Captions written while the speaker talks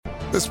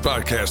This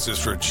podcast is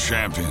for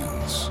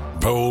champions,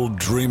 bold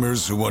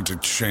dreamers who want to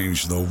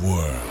change the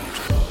world.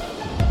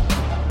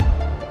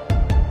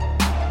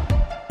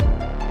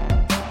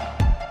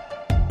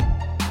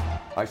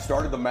 I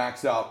started the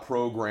Max Out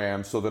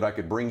program so that I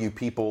could bring you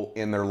people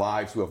in their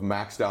lives who have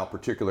maxed out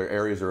particular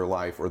areas of their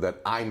life or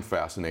that I'm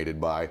fascinated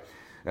by.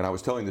 And I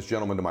was telling this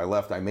gentleman to my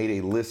left, I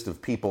made a list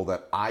of people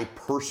that I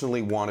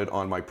personally wanted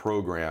on my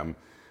program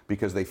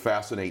because they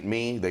fascinate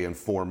me, they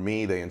inform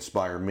me, they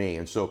inspire me.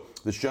 And so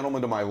this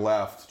gentleman to my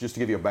left, just to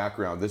give you a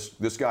background,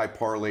 this guy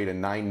parlayed a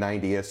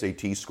 990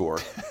 SAT score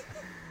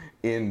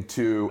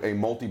into a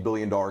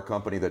multi-billion-dollar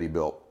company that he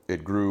built.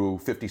 It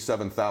grew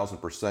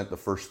 57,000% the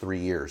first 3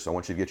 years. I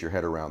want you to get your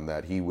head around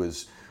that. He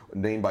was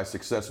named by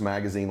Success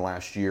Magazine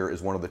last year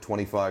as one of the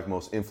 25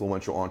 most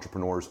influential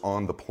entrepreneurs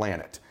on the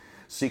planet.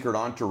 Secret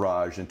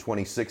Entourage in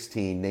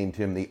 2016 named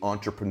him the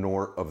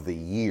Entrepreneur of the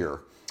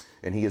Year.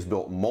 And he has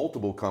built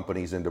multiple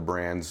companies into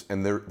brands,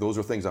 and those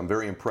are things I'm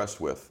very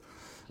impressed with.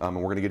 And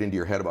we're going to get into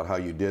your head about how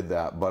you did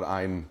that, but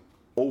I'm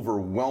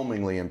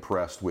overwhelmingly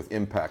impressed with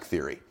Impact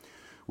Theory,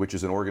 which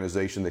is an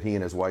organization that he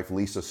and his wife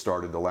Lisa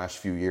started the last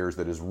few years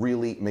that is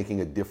really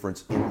making a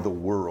difference in the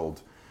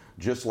world,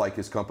 just like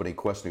his company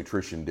Quest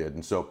Nutrition did.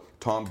 And so,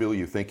 Tom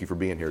Bilyeu, thank you for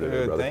being here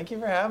today, brother. Thank you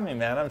for having me,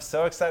 man. I'm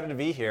so excited to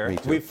be here. Me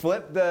too. We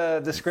flipped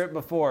the script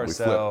before,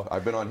 so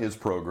I've been on his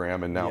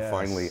program, and now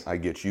finally I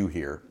get you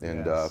here.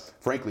 And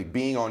frankly,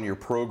 being on your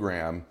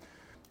program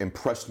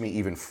impressed me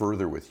even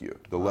further with you.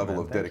 The level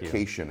of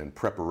dedication and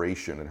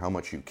preparation and how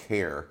much you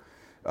care.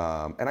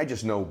 And I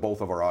just know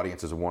both of our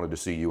audiences have wanted to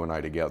see you and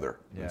I together.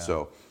 Yeah. And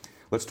so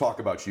let's talk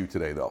about you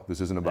today, though.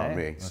 This isn't about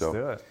me. Let's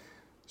do it.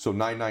 So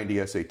 990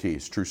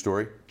 SATs, true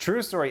story?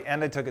 True story,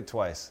 and I took it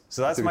twice.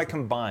 So that's my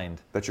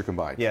combined. That's your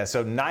combined. Yeah,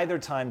 so neither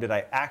time did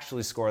I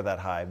actually score that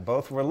high.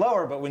 Both were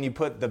lower, but when you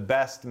put the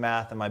best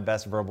math and my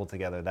best verbal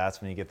together, that's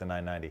when you get the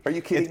 990. Are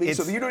you kidding me?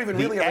 So you don't even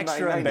really have a 990?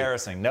 Extra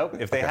embarrassing. Nope.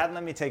 If they hadn't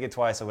let me take it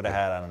twice, I would have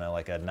had, I don't know,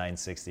 like a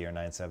 960 or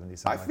 970,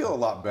 something I feel a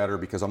lot better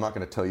because I'm not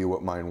going to tell you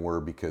what mine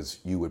were because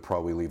you would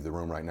probably leave the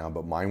room right now,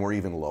 but mine were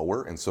even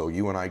lower. And so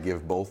you and I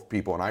give both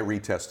people, and I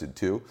retested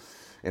too.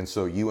 And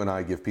so you and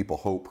I give people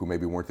hope who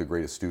maybe weren't the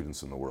greatest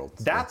students in the world.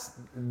 That's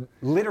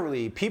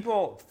literally,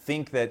 people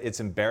think that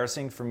it's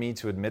embarrassing for me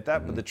to admit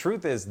that, but the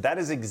truth is that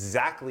is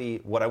exactly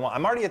what I want.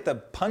 I'm already at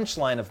the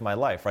punchline of my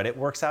life, right? It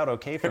works out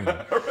okay for me.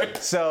 Right.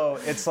 So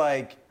it's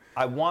like,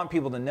 I want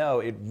people to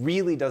know it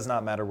really does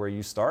not matter where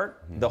you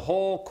start. The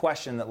whole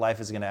question that life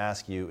is going to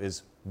ask you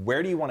is,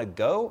 where do you want to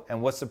go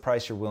and what's the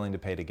price you're willing to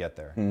pay to get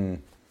there?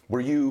 Were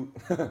you,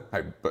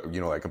 I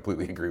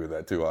completely agree with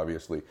that too,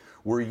 obviously.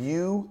 Were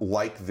you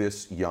like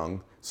this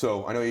young?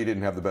 So I know you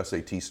didn't have the best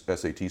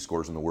SAT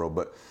scores in the world,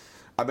 but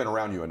I've been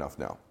around you enough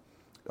now.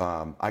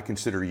 I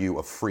consider you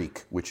a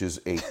freak, which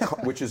is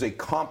a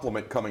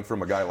compliment coming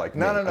from a guy like me.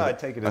 No, I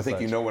take it as I think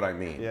such. you know what I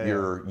mean. Yeah,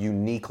 You're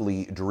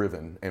uniquely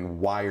driven and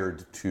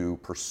wired to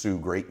pursue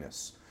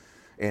greatness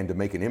and to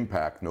make an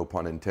impact, no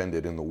pun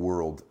intended, in the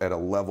world at a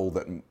level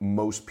that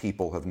most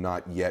people have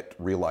not yet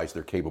realized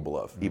they're capable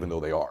of, even though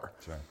they are.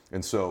 That's right.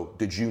 And so,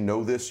 did you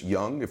know this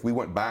young? If we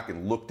went back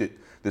and looked at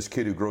this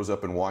kid who grows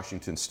up in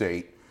Washington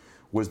State,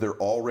 was there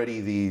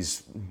already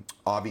these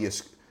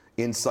obvious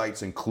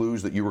insights and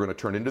clues that you were going to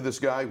turn into this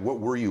guy? What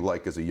were you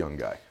like as a young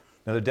guy?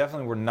 No, there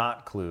definitely were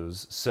not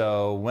clues.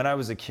 So when I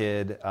was a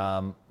kid,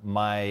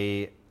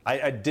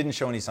 I didn't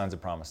show any signs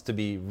of promise, to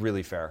be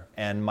really fair.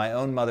 And my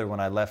own mother, when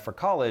I left for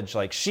college,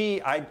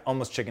 I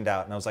almost chickened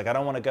out. And I was like, I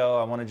don't want to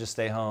go. I want to just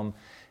stay home.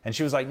 And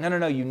she was like,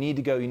 no, you need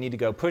to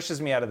go.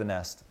 Pushes me out of the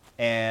nest.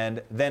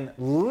 And then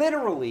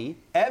literally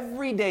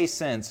every day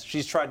since,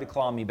 she's tried to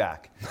claw me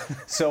back.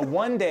 So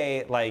one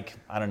day,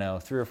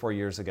 3 or 4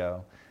 years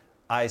ago,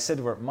 I said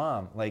to her,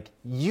 Mom,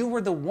 you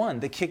were the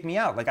one that kicked me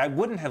out. I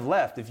wouldn't have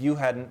left if you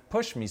hadn't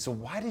pushed me. So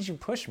why did you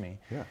push me?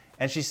 Yeah.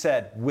 And she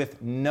said, with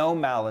no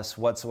malice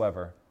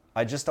whatsoever,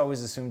 I just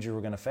always assumed you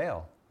were going to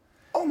fail.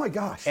 Oh my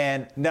gosh.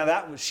 And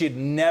now she had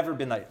never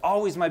been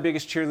always my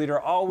biggest cheerleader,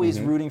 always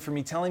rooting for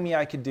me, telling me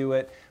I could do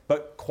it.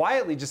 But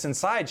quietly, just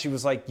inside, she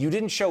was like, you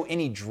didn't show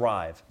any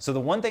drive. So the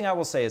one thing I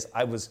will say is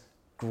I was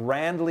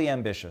grandly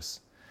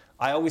ambitious.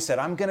 I always said,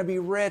 I'm going to be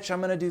rich,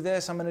 I'm going to do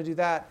this, I'm going to do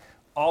that.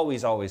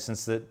 Always,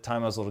 since the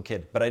time I was a little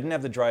kid. But I didn't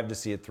have the drive to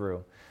see it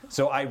through.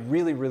 So I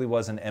really, really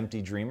was an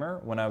empty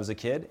dreamer when I was a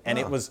kid. And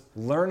it was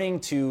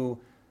learning to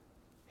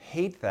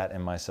hate that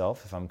in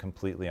myself, if I'm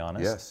completely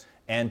honest. Yes.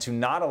 And to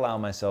not allow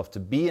myself to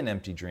be an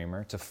empty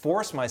dreamer, to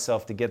force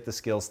myself to get the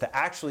skills to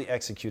actually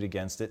execute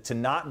against it, to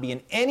not be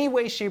in any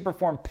way, shape, or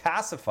form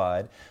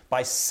pacified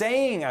by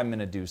saying I'm going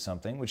to do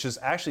something, which is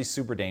actually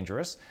super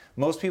dangerous.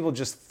 Most people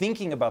just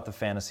thinking about the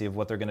fantasy of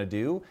what they're going to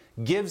do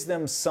gives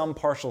them some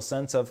partial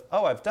sense of,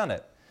 oh, I've done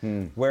it.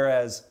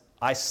 Whereas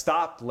I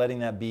stopped letting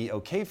that be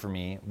okay for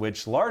me,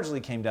 which largely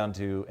came down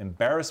to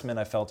embarrassment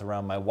I felt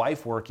around my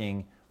wife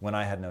working when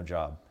I had no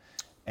job.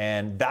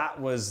 And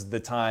that was the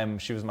time,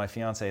 she was my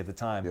fiance at the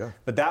time,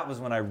 but that was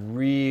when I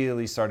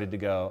really started to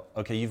go,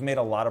 okay, you've made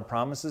a lot of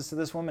promises to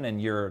this woman and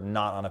you're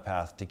not on a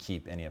path to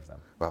keep any of them.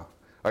 Wow.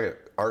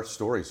 Our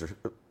stories are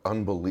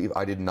unbelievable.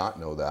 I did not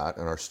know that,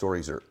 and our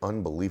stories are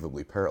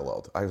unbelievably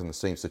paralleled. I was in the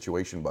same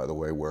situation, by the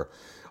way, where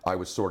I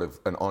was sort of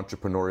an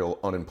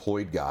entrepreneurial,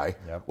 unemployed guy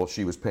while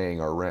she was paying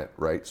our rent,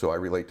 right? So I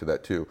relate to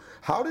that too.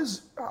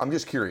 I'm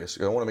just curious.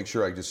 I want to make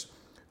sure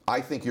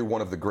I think you're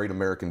one of the great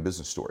American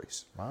business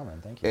stories. Wow,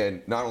 man, thank you.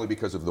 And not only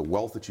because of the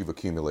wealth that you've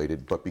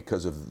accumulated, but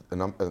because of,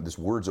 this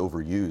word's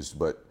overused,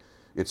 but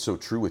it's so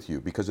true with you,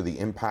 because of the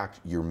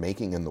impact you're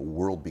making in the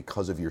world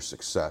because of your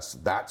success.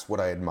 That's what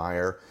I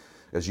admire.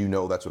 As you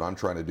know, that's what I'm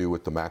trying to do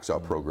with the Max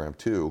Out program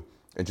too,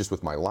 and just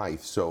with my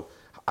life. So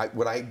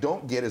what I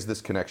don't get is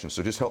this connection.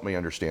 So just help me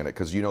understand it,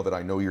 because you know that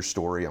I know your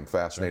story. I'm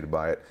fascinated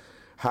by it.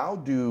 How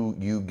do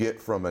you get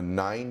from a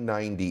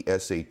 990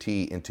 SAT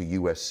into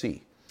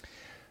USC?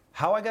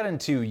 How I got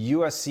into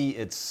USC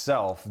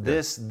itself,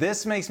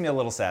 this makes me a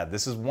little sad.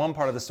 This is one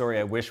part of the story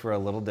I wish were a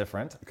little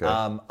different.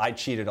 Okay. I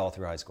cheated all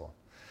through high school.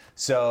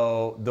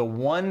 So the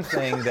one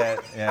thing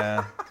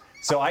that,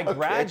 so I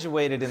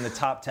graduated in the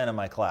top 10 of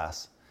my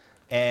class.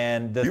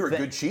 And you were a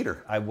good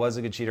cheater. I was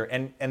a good cheater.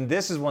 And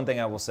this is one thing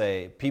I will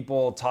say.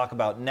 People talk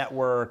about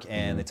network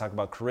and they talk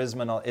about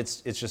charisma and all.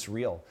 It's just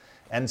real.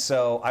 And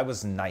so I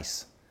was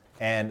nice.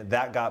 And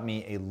that got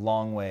me a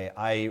long way.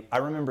 I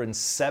remember in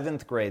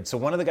 7th grade, so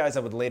one of the guys I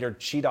would later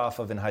cheat off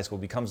of in high school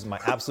becomes my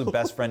absolute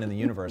best friend in the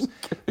universe.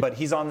 But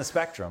he's on the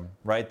spectrum,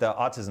 right? The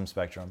autism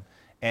spectrum.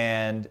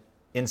 And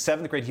in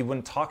 7th grade, he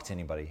wouldn't talk to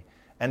anybody.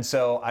 And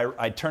so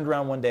I turned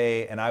around one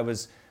day and I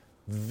was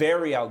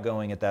very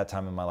outgoing at that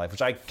time in my life,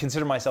 which I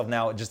consider myself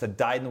now just a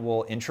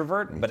dyed-in-the-wool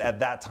introvert. But at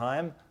that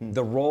time,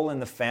 the role in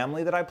the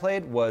family that I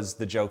played was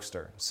the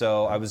jokester.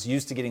 So I was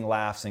used to getting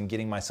laughs and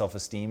getting my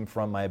self-esteem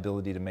from my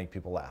ability to make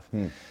people laugh.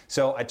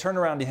 So I turned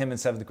around to him in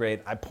 7th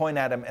grade, I point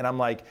at him and I'm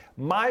like,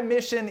 my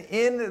mission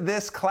in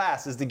this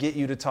class is to get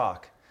you to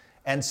talk.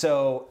 And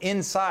so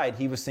inside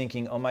he was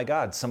thinking, oh my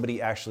God,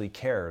 somebody actually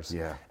cares.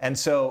 Yeah. And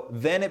so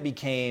then it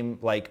became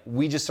like,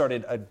 we just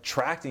started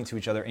attracting to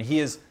each other. And he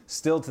is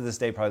still to this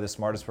day probably the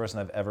smartest person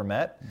I've ever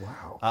met.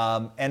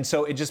 Wow. And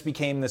so it just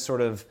became this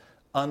sort of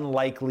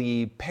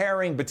unlikely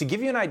pairing. But to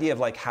give you an idea of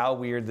like how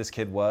weird this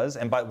kid was,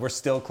 and we're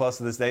still close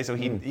to this day, so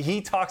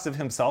he talks of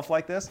himself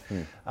like this.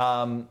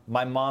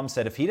 My mom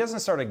said if he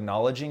doesn't start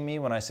acknowledging me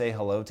when I say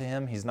hello to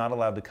him, he's not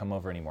allowed to come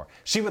over anymore.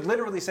 She would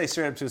literally say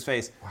straight up to his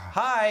face,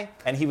 hi,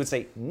 and he would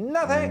say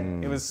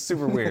nothing. It was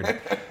super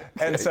weird.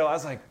 And so I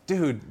was like,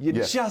 dude, you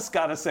just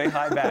gotta say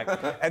hi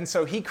back. And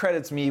so he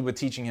credits me with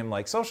teaching him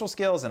like social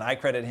skills, and I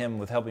credit him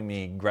with helping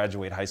me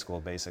graduate high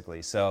school,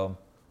 basically. So,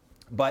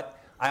 but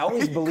I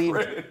always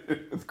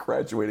believed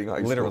graduating high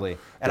school. Literally.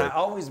 And I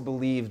always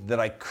believed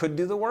that I could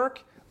do the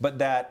work, but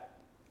that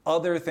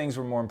other things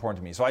were more important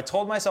to me. So I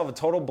told myself a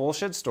total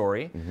bullshit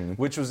story,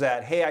 which was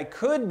that, hey, I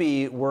could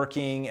be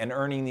working and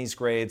earning these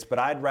grades, but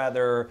I'd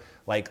rather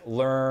like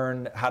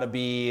learn how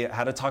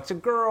to talk to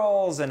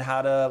girls and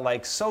how to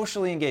like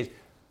socially engage.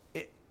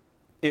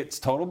 It's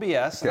total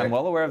BS. Okay. I'm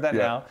well aware of that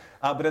now.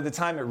 But at the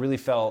time, it really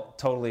felt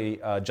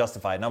totally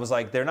justified. And I was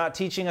like, they're not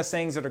teaching us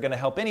things that are going to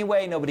help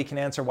anyway. Nobody can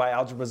answer why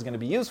algebra is going to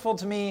be useful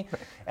to me.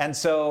 And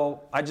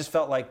so I just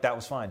felt like that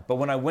was fine. But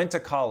when I went to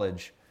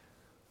college,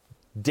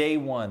 day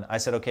one, I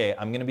said, okay,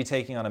 I'm going to be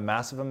taking on a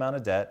massive amount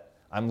of debt.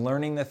 I'm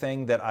learning the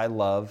thing that I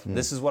love.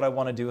 This is what I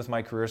want to do with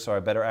my career, so I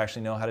better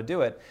actually know how to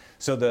do it.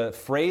 So the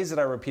phrase that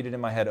I repeated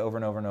in my head over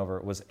and over and over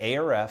was A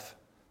or F,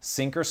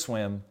 sink or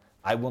swim.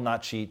 I will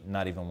not cheat,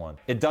 not even one.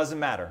 It doesn't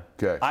matter.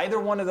 Okay. Either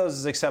one of those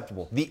is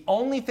acceptable. The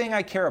only thing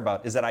I care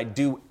about is that I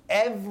do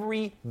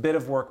every bit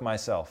of work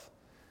myself.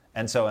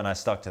 And I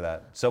stuck to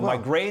that. So my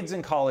grades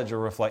in college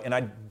are and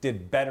I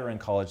did better in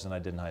college than I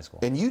did in high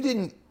school. And you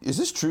didn't, is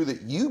this true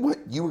that you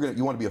want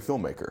to be a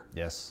filmmaker?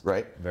 Yes.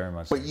 Right? Very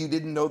much But you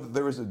didn't know that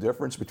there was a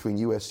difference between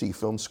USC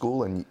Film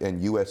School and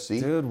USC?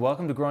 Dude,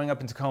 welcome to growing up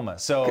in Tacoma.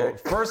 So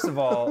first of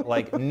all,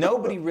 like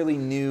nobody really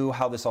knew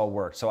how this all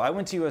worked. So I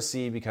went to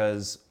USC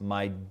because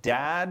my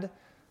dad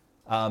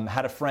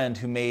had a friend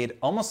who made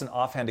almost an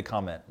offhanded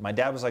comment. My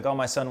dad was like, oh,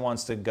 my son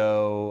wants to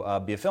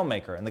go be a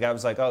filmmaker. And the guy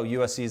was like, oh,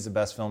 USC is the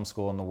best film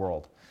school in the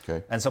world.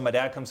 Okay. And so my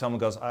dad comes home and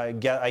goes,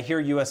 I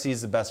hear USC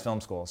is the best film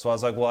school. So I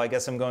was like, well, I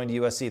guess I'm going to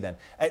USC then.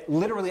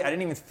 Literally, I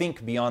didn't even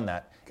think beyond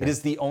that. Okay. It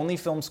is the only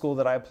film school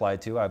that I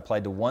applied to. I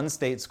applied to one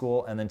state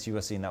school and then to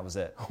USC, and that was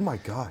it. Oh my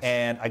gosh.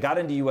 And I got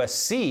into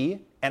USC,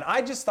 and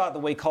I just thought the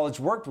way college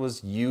worked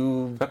was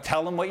you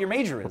tell them what your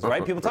major is,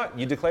 right? People talk,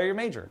 you declare your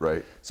major.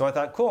 Right. So I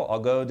thought, cool, I'll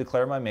go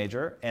declare my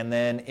major. And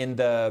then in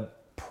the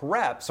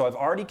prep, so I've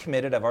already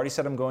committed, I've already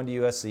said I'm going to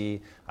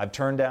USC. I've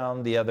turned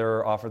down the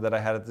other offer that I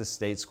had at this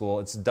state school.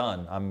 It's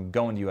done. I'm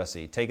going to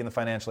USC, taking the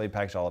financial aid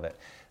package, all of it.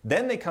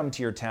 Then they come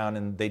to your town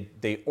and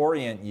they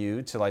orient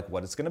you to like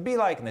what it's going to be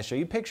like, and they show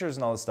you pictures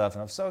and all this stuff,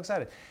 and I'm so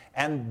excited.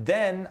 And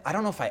then, I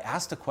don't know if I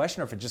asked a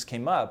question or if it just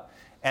came up,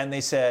 and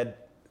they said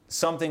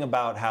something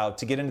about how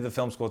to get into the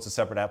film school, it's a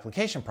separate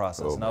application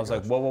process. And I was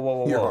like,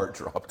 whoa. Your heart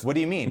dropped. What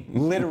do you mean?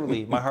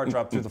 Literally, my heart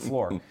dropped through the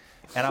floor.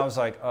 And I was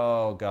like,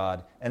 oh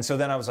God. And so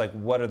then I was like,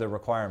 what are the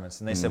requirements?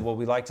 And they said, well,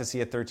 we like to see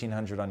a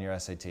 1300 on your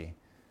SAT.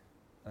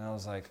 And I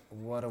was like,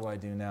 what do I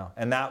do now?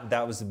 And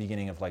that was the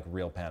beginning of like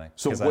real panic.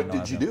 So what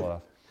did you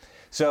do?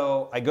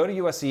 So I go to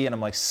USC and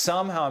I'm like,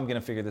 somehow I'm going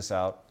to figure this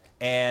out.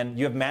 And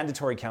you have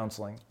mandatory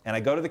counseling. And I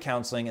go to the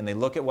counseling and they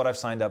look at what I've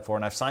signed up for.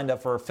 And I've signed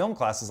up for film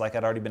classes like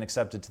I'd already been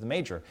accepted to the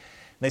major. And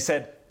they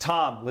said,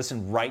 Tom,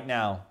 listen, right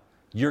now,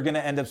 you're going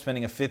to end up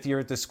spending a 5th year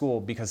at this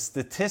school because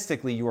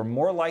statistically you are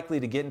more likely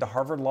to get into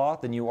Harvard Law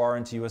than you are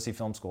into USC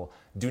Film School.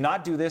 Do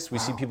not do this. We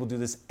see people do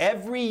this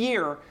every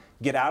year.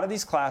 Get out of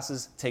these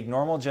classes, take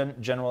normal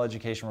general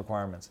education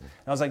requirements. And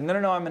I was like, no,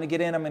 I'm going to get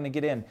in, I'm going to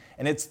get in.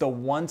 And it's the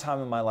one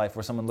time in my life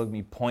where someone looked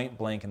me point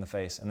blank in the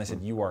face and they said,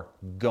 you are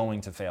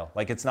going to fail.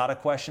 Like, it's not a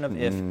question of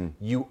if,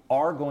 you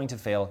are going to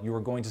fail, you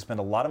are going to spend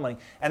a lot of money.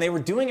 And they were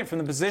doing it from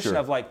the position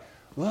of like,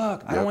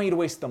 look, I don't want you to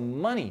waste the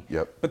money.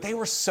 But they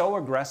were so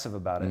aggressive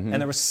about it. And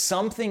there was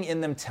something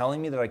in them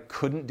telling me that I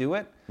couldn't do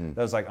it, that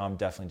I was like, oh, I'm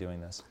definitely doing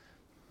this.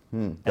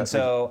 And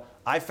so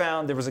I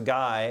found there was a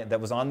guy that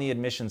was on the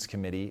admissions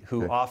committee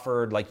who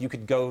offered, like, you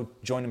could go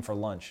join him for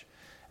lunch.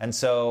 And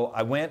so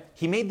I went,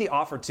 he made the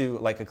offer to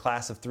like a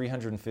class of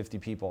 350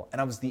 people,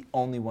 and I was the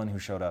only one who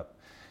showed up.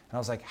 And I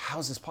was like, how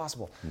is this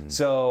possible?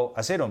 So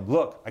I say to him,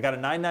 look, I got a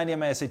 990 on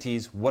my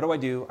SATs.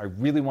 What do? I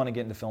really want to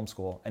get into film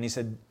school. And he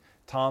said,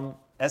 Tom,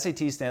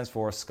 SAT stands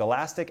for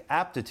Scholastic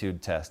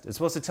Aptitude Test. It's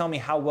supposed to tell me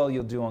how well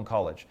you'll do on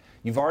college.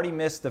 You've already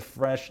missed the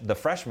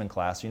freshman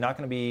class. You're not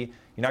going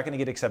to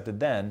get accepted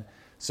then.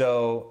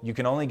 So you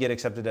can only get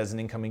accepted as an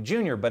incoming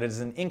junior. But as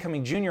an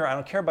incoming junior, I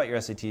don't care about your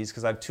SATs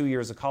because I have 2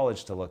 years of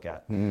college to look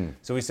at.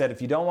 So he said,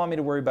 if you don't want me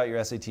to worry about your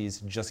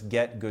SATs, just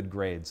get good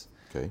grades.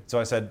 So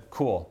I said,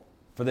 cool.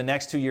 For the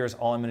next 2 years,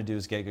 all I'm going to do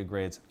is get good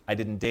grades. I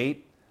didn't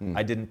date.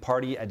 I didn't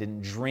party, I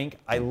didn't drink.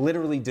 I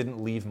literally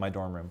didn't leave my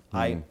dorm room.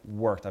 I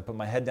worked. I put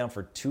my head down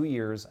for 2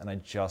 years and I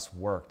just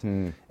worked.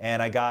 And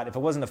I got, if it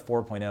wasn't a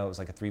 4.0, it was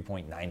like a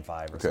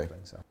 3.95 or something.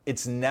 So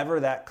it's never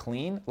that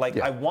clean. Like,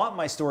 I want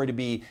my story to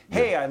be,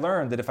 hey, I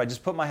learned that if I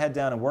just put my head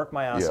down and work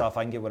my ass off,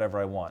 I can get whatever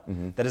I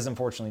want. That is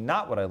unfortunately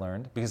not what I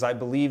learned, because I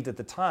believed at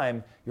the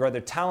time you're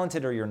either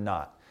talented or you're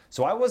not.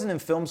 So I wasn't in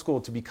film school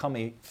to become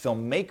a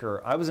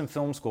filmmaker. I was in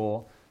film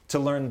school to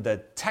learn the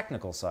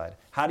technical side.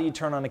 How do you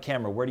turn on a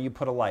camera? Where do you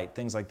put a light?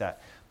 Things like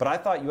that. But I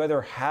thought you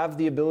either have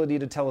the ability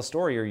to tell a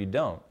story or you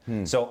don't.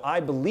 So I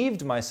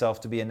believed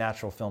myself to be a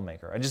natural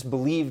filmmaker. I just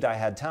believed I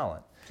had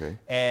talent.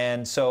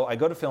 And so I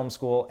go to film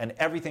school and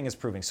everything is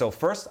proving. So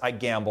first I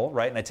gamble,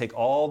 right? And I take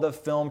all the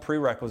film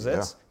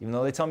prerequisites, even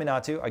though they tell me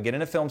not to. I get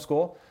into film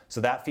school,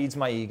 so that feeds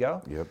my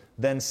ego.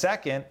 Then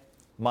second,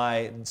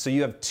 so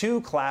you have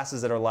 2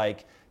 classes that are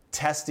like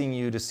testing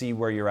you to see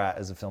where you're at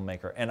as a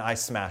filmmaker, and I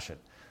smash it.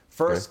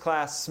 First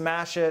class,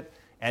 smash it,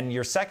 and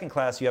your second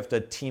class, you have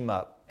to team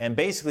up. And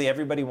basically,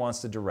 everybody wants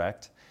to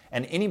direct,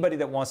 and anybody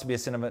that wants to be a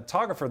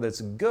cinematographer that's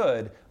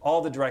good,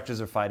 all the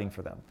directors are fighting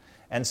for them.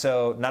 And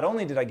so not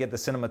only did I get the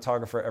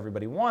cinematographer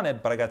everybody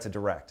wanted, but I got to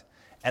direct.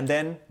 And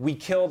then we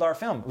killed our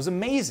film. It was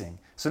amazing.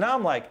 So now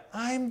I'm like,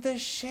 I'm the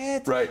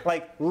shit.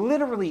 Like,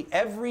 literally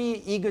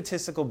every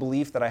egotistical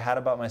belief that I had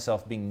about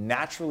myself being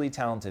naturally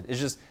talented is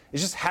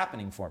just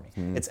happening for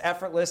me. It's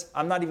effortless.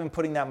 I'm not even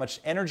putting that much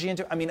energy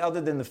into it. I mean,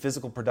 other than the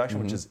physical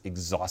production, which is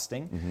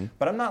exhausting.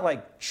 But I'm not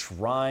like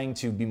trying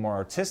to be more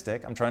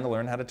artistic. I'm trying to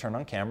learn how to turn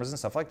on cameras and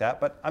stuff like that.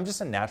 But I'm just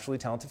a naturally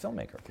talented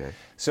filmmaker.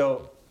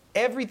 So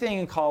everything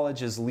in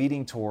college is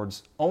leading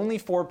towards only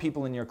 4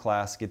 people in your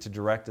class get to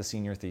direct a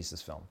senior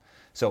thesis film.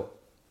 So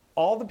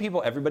all the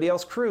people, everybody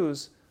else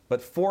crews,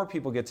 but 4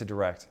 people get to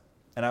direct.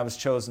 And I was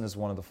chosen as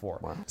one of the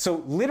 4.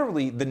 So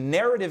literally the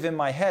narrative in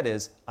my head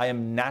is, I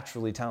am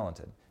naturally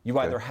talented. You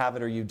either have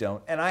it or you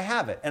don't. And I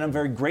have it. And I'm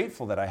very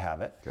grateful that I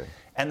have it.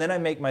 And then I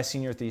make my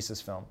senior thesis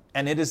film.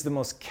 And it is the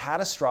most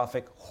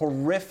catastrophic,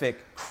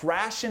 horrific,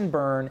 crash and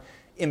burn,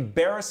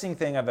 embarrassing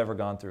thing I've ever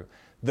gone through.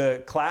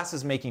 The class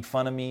is making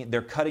fun of me.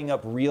 They're cutting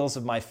up reels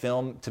of my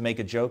film to make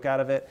a joke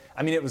out of it.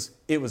 I mean, it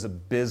was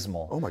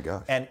abysmal. Oh my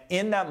gosh. And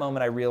in that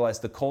moment, I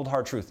realized the cold,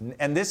 hard truth.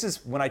 And this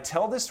is, when I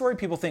tell this story,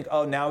 people think,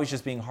 oh, now he's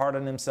just being hard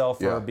on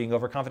himself or being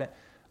overconfident.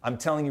 I'm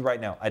telling you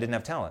right now, I didn't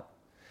have talent.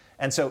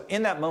 And so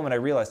in that moment, I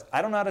realized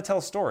I don't know how to tell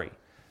a story.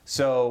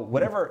 So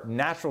whatever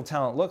natural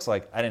talent looks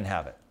like, I didn't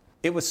have it.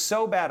 It was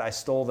so bad, I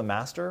stole the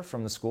master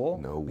from the school.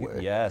 No way.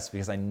 Yes,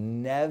 because I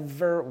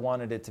never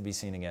wanted it to be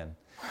seen again.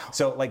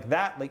 So like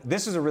that,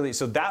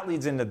 so that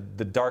leads into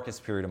the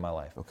darkest period of my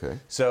life.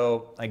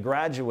 So I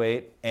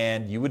graduate,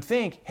 and you would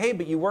think, hey,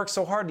 but you worked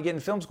so hard to get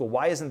in film school.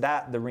 Why isn't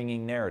that the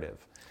ringing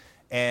narrative?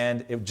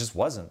 And it just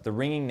wasn't. The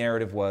ringing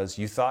narrative was,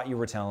 you thought you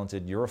were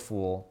talented, you're a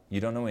fool, you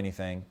don't know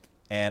anything.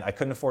 And I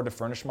couldn't afford to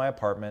furnish my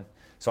apartment.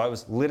 So I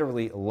was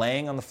literally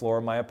laying on the floor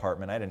of my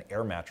apartment. I had an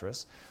air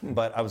mattress,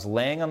 but I was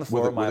laying on the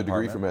floor of my apartment.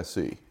 With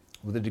a degree from SC.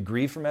 With a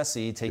degree from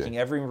SC, taking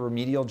every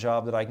remedial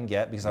job that I can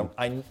get, because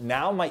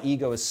now my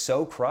ego is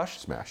so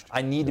crushed, smashed.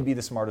 I need to be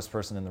the smartest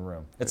person in the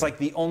room. It's like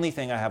the only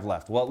thing I have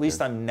left. Well, at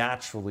least I'm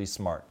naturally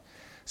smart.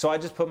 So I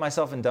just put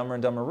myself in dumber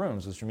and dumber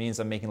rooms, which means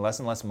I'm making less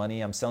and less money.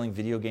 I'm selling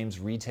video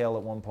games retail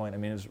at one point. I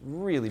mean, it was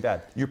really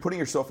bad. You're putting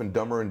yourself in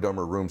dumber and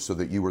dumber rooms so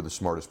that you were the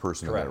smartest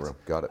person in that room.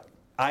 Got it.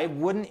 I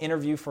wouldn't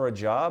interview for a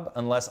job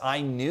unless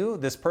I knew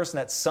this person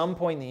at some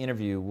point in the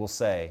interview will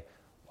say,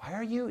 why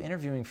are you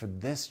interviewing for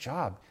this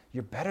job?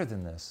 You're better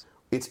than this.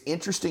 It's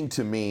interesting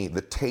to me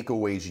the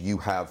takeaways you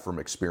have from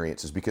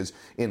experiences, because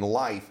in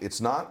life, it's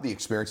not the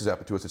experiences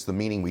happen to us, it's the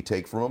meaning we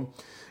take from them.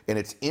 And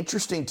it's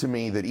interesting to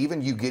me that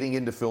even you getting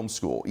into film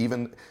school,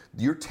 even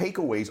your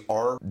takeaways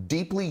are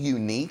deeply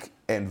unique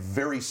and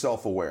very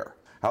self-aware.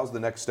 How's the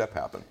next step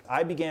happen?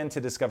 I began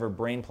to discover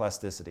brain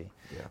plasticity.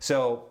 Yeah.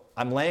 So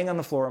I'm laying on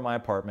the floor in my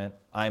apartment.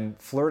 I'm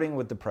flirting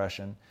with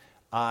depression.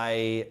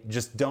 I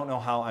just don't know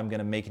how I'm going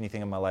to make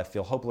anything in my life,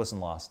 feel hopeless and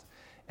lost.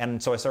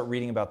 And so I start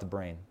reading about the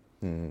brain.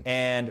 Mm-hmm.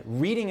 And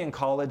reading in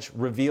college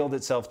revealed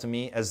itself to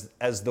me as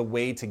the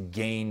way to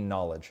gain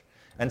knowledge.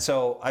 And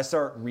so I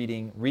start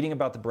reading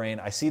about the brain.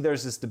 I see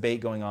there's this debate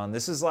going on.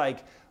 This is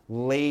like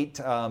late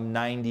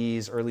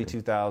 90s, early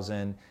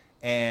 2000.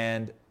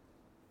 And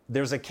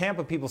there's a camp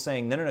of people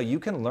saying, no, you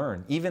can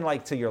learn, even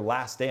like to your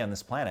last day on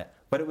this planet.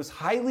 But it was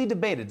highly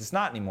debated. It's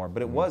not anymore,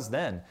 but it was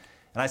then.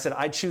 And I said,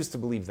 I choose to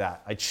believe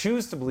that. I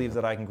choose to believe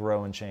that I can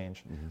grow and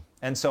change. Mm-hmm.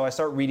 And so I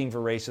start reading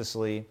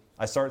voraciously.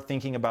 I start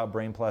thinking about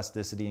brain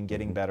plasticity and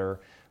getting better.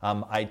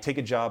 I take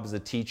a job as a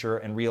teacher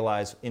and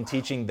realize in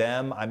teaching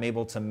them, I'm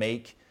able to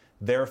make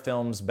their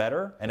films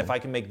better. And if I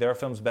can make their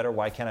films better,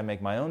 why can't I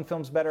make my own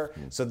films better?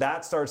 So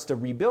that starts to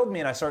rebuild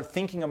me, and I start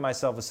thinking of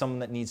myself as someone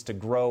that needs to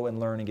grow and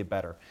learn and get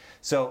better.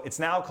 So it's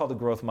now called the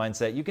growth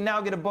mindset. You can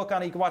now get a book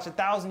on it. You can watch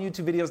 1,000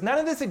 YouTube videos. None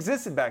of this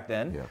existed back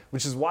then,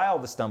 which is why all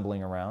the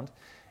stumbling around.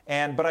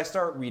 But I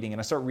start reading,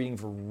 and I start reading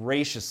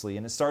voraciously,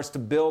 and it starts to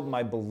build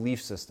my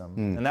belief system.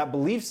 And that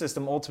belief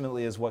system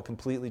ultimately is what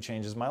completely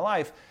changes my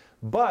life.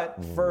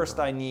 But first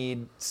I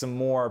need some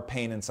more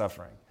pain and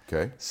suffering.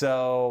 Okay.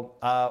 So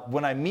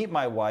when I meet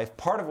my wife,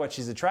 part of what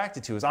she's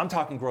attracted to is I'm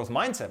talking growth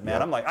mindset,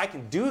 man. I'm like, I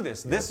can do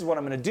this. This is what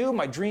I'm going to do.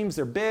 My dreams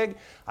are big.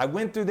 I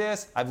went through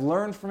this. I've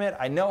learned from it.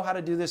 I know how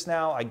to do this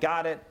now. I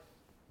got it.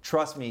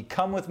 Trust me.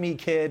 Come with me,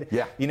 kid.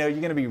 Yeah. You know, you're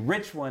going to be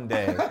rich one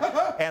day.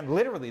 And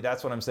literally,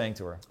 that's what I'm saying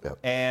to her. Yep.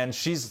 And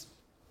she's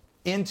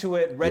into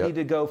it, ready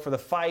to go for the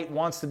fight,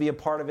 wants to be a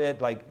part of it.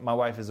 Like, my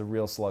wife is a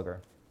real slugger.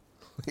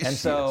 And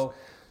so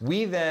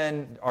we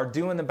then are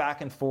doing the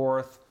back and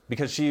forth,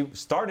 because she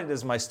started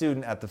as my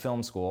student at the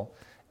film school,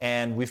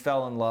 and we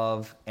fell in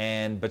love,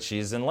 but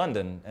she's in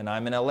London and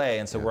I'm in LA,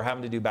 and so we're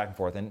having to do back and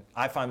forth, and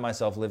I find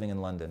myself living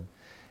in London.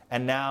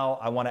 And now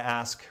I want to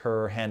ask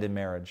her hand in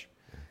marriage.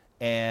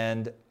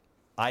 And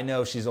I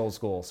know she's old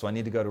school, so I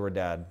need to go to her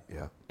dad.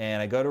 Yeah.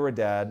 And I go to her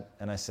dad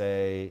and I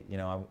say, you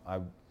know, I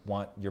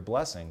want your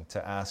blessing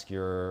to ask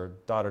your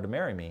daughter to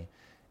marry me.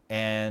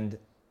 And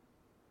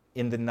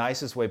in the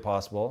nicest way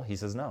possible, he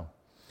says no.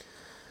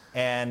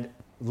 And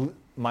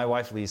my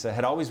wife, Lisa,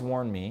 had always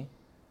warned me,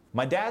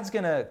 my dad's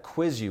going to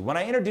quiz you. When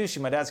I introduce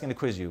you, my dad's going to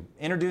quiz you.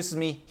 Introduces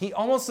me, he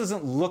almost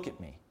doesn't look at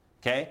me,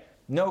 okay?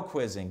 No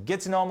quizzing. Get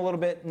to know him a little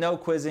bit, no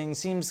quizzing.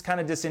 Seems kind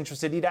of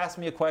disinterested. He'd ask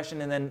me a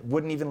question and then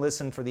wouldn't even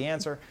listen for the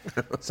answer.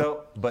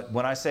 But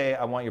when I say,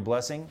 I want your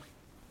blessing,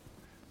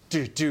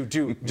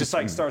 just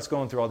like starts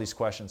going through all these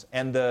questions.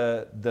 And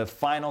the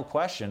final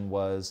question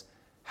was,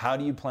 how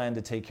do you plan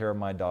to take care of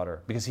my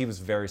daughter? Because he was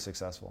very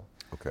successful.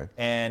 Okay.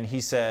 And he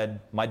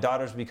said, my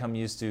daughter's become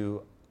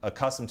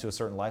accustomed to a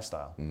certain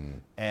lifestyle.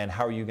 And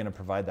how are you going to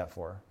provide that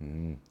for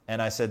her? And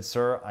I said,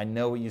 sir, I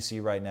know what you see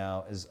right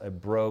now is a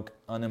broke,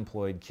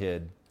 unemployed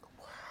kid.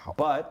 Wow.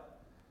 But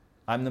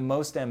I'm the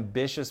most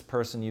ambitious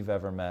person you've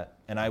ever met,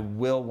 and I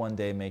will one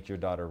day make your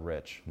daughter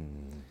rich.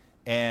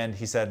 And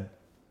he said,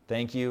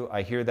 thank you.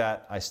 I hear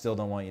that. I still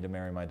don't want you to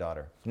marry my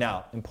daughter.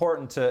 Now,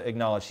 important to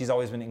acknowledge, he's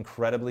always been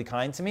incredibly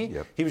kind to me.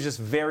 Yep. He was just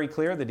very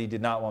clear that he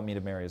did not want me to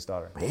marry his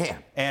daughter.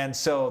 Man. And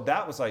so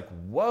that was like,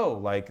 whoa,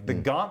 like the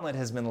gauntlet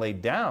has been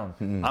laid down.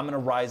 I'm going to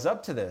rise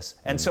up to this.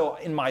 And so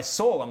in my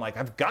soul, I'm like,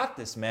 I've got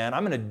this, man.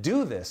 I'm going to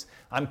do this.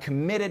 I'm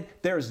committed.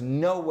 There's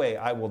no way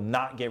I will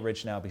not get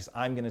rich now, because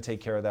I'm going to take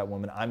care of that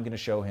woman. I'm going to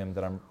show him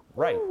that I'm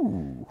right.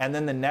 Ooh. And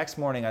then the next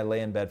morning I lay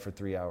in bed for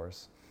 3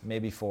 hours,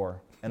 maybe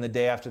 4. And the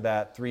day after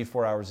that,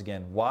 3-4 hours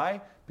again.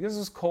 Why? Because it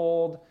was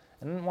cold.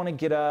 I didn't want to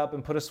get up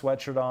and put a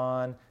sweatshirt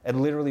on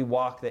and literally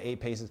walk the 8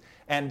 paces.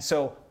 And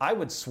so I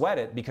would sweat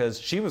it because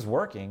she was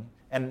working,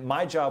 and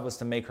my job was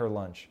to make her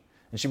lunch.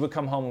 And she would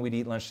come home and we'd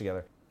eat lunch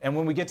together. And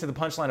when we get to the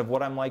punchline of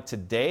what I'm like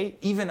today,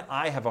 even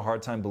I have a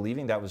hard time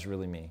believing that was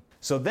really me.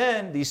 So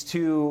then these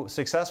 2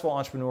 successful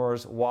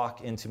entrepreneurs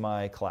walk into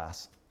my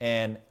class.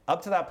 And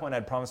up to that point,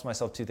 I'd promised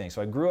myself 2 things.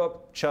 So I grew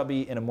up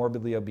chubby in a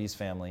morbidly obese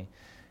family,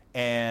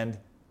 and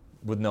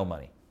with no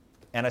money.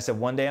 And I said,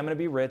 one day I'm going to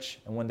be rich,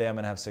 and one day I'm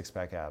going to have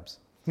 6-pack abs.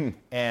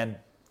 And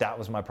that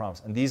was my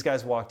promise. And these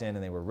guys walked in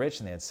and they were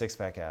rich and they had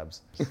 6-pack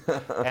abs.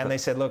 And they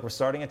said, look, we're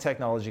starting a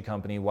technology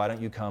company. Why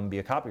don't you come be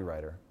a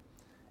copywriter?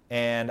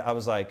 And I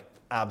was like,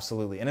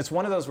 Absolutely. And it's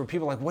one of those where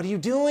people are like, what are you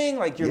doing?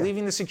 Like, you're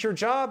leaving the secure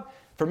job?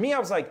 For me, I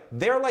was like,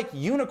 they're like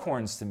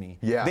unicorns to me.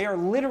 Yeah. They are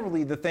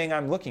literally the thing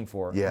I'm looking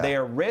for. Yeah. They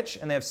are rich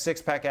and they have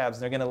six-pack abs,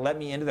 and they're going to let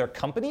me into their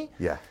company.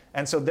 Yeah.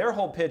 And so their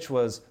whole pitch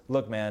was,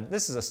 look, man,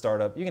 this is a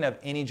startup. You can have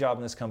any job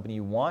in this company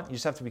you want. You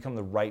just have to become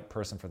the right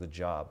person for the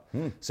job.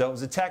 So it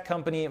was a tech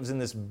company. It was in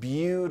this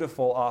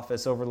beautiful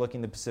office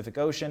overlooking the Pacific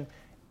Ocean.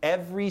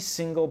 Every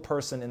single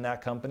person in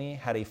that company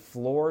had a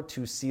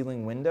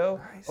floor-to-ceiling window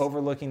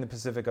overlooking the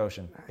Pacific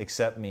Ocean,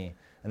 except me.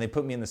 And they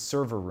put me in the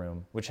server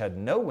room, which had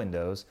no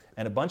windows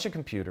and a bunch of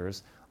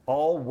computers,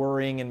 all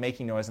worrying and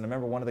making noise. And I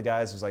remember one of the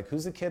guys was like,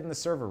 who's the kid in the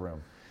server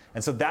room?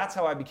 And so that's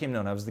how I became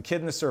known. I was the kid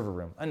in the server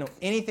room. I didn't know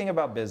anything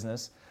about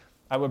business.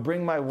 I would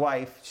bring my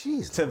wife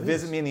to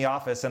visit me in the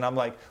office, and I'm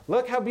like,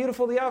 look how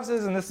beautiful the office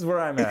is, and this is where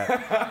I'm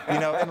at.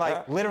 And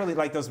like literally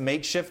like those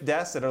makeshift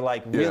desks that are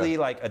like really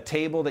like a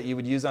table that you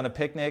would use on a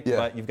picnic,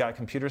 but you've got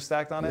computers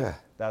stacked on it. Yeah.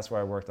 That's where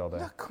I worked all day.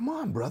 Yeah, come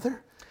on,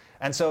 brother.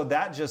 And so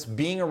that just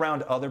being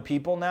around other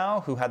people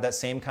now who had that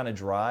same kind of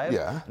drive.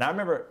 Yeah. And I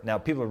remember, now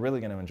people are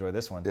really going to enjoy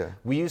this one. Yeah.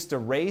 We used to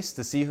race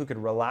to see who could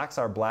relax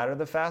our bladder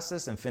the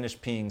fastest and finish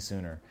peeing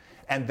sooner.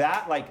 And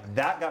that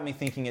got me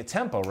thinking at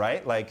tempo,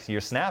 right? Like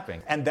you're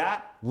snapping. And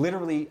that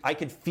literally, I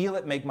could feel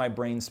it make my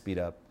brain speed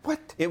up. What?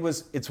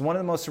 It's one of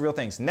the most surreal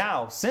things.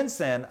 Now, since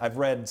then, I've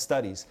read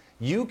studies.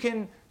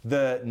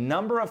 The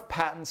number of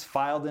patents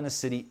filed in a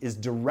city is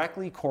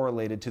directly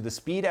correlated to the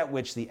speed at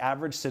which the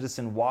average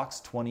citizen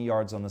walks 20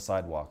 yards on the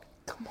sidewalk.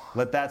 Come on.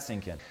 Let that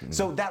sink in.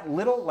 So that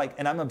little,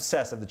 and I'm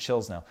obsessed, I have the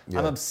chills now. Yeah.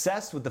 I'm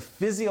obsessed with the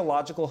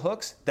physiological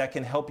hooks that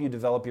can help you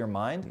develop your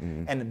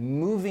mind and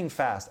moving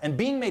fast and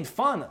being made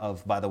fun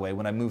of, by the way,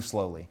 when I move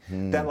slowly.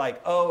 That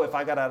if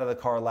I got out of the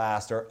car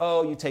last,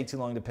 or, you take too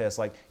long to piss,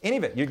 any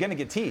of it, you're gonna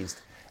get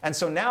teased. And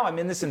so now I'm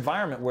in this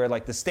environment where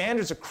the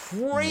standards are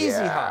crazy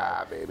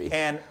high. Baby.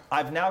 And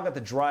I've now got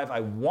the drive. I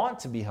want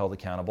to be held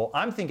accountable.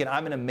 I'm thinking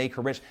I'm going to make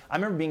her rich. I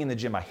remember being in the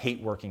gym. I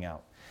hate working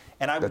out.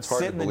 And I would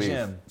sit in the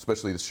gym.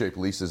 Especially the shape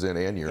Lisa's in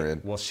and you're in.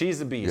 Well,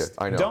 she's a beast.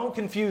 Yeah, I know. Don't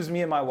confuse me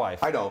and my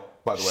wife. I know,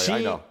 by the way.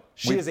 I know.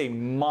 She is a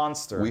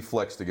monster. We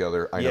flex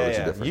together. I know there's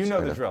a difference. You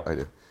know the drill. I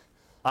do.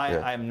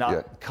 I am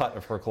not cut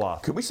of her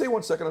cloth. Could we say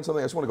 1 second on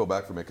something? I just want to go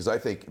back for a minute because I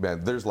think,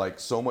 man, there's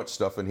so much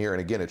stuff in here. And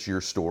again, it's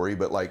your story,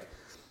 but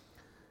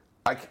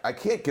I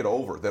can't get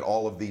over that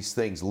all of these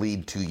things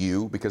lead to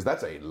you because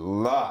that's a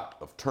lot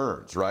of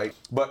turns, right?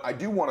 But I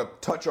do want to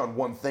touch on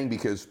one thing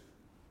because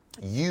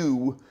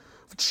you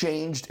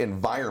changed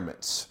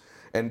environments.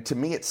 And to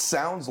me, it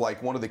sounds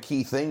like one of the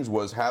key things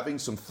was having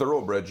some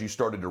thoroughbreds you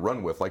started to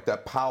run with, like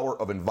that power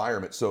of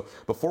environment. So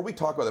before we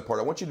talk about that part,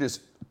 I want you to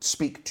just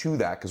speak to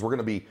that because we're going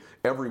to be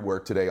everywhere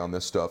today on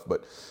this stuff.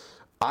 But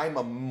I'm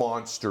a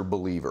monster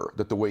believer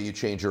that the way you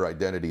change your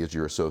identity is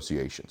your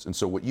associations. And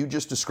so what you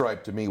just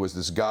described to me was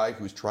this guy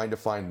who's trying to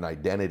find an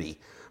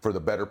identity for the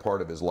better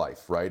part of his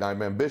life, right?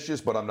 I'm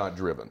ambitious, but I'm not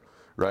driven,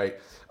 right?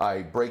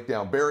 I break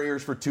down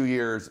barriers for 2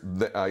 years,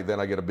 then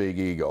I get a big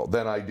ego.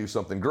 Then I do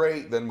something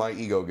great, then my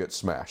ego gets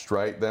smashed,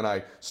 right? Then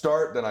I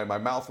start, my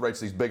mouth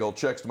writes these big old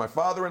checks to my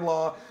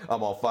father-in-law,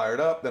 I'm all fired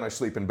up, then I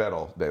sleep in bed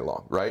all day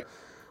long, right?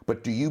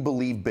 But do you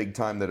believe big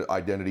time that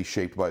identity is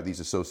shaped by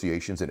these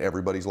associations in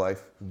everybody's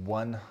life?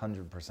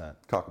 100%.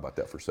 Talk about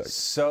that for a second.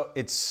 So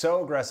it's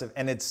so aggressive,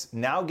 and it's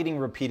now getting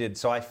repeated.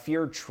 So I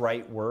fear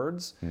trite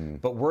words,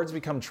 but words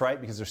become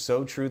trite because they're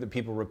so true that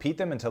people repeat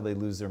them until they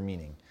lose their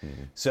meaning.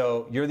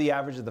 So you're the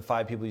average of the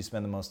 5 people you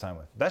spend the most time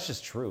with. That's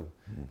just true.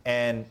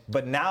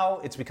 But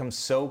now it's become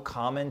so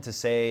common to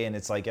say, and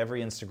it's like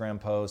every Instagram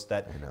post,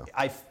 that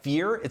I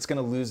fear it's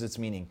going to lose its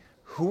meaning.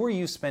 Who are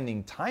you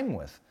spending time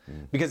with?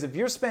 Because if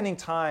you're spending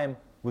time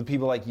with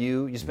people like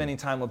you, you're spending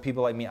time with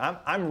people like me,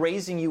 I'm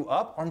raising you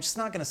up, or I'm just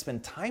not going to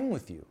spend time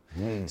with you.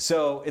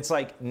 So it's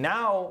like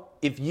now,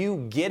 if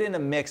you get in a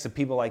mix of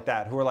people like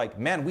that who are like,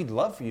 man, we'd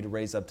love for you to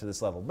raise up to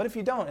this level. But if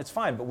you don't, it's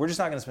fine, but we're just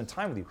not going to spend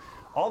time with you.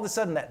 All of a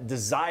sudden, that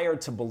desire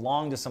to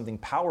belong to something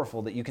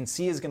powerful that you can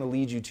see is going to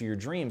lead you to your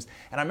dreams.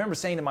 And I remember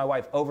saying to my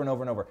wife over and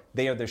over and over,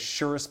 they are the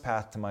surest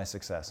path to my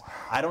success.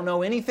 I don't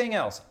know anything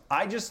else.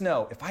 I just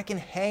know if I can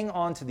hang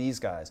on to these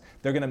guys,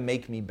 they're going to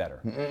make me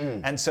better.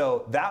 And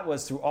so that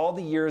was through all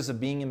the years of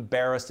being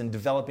embarrassed and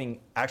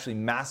developing actually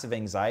massive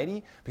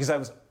anxiety because I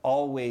was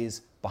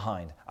always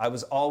behind. I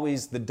was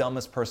always the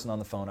dumbest person on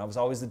the phone. I was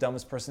always the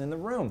dumbest person in the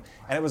room.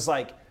 And it was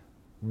like,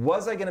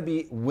 was I going to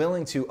be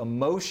willing to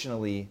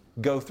emotionally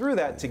go through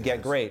that to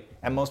get great?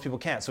 And most people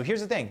can't. So here's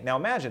the thing. Now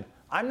imagine,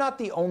 I'm not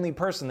the only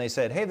person they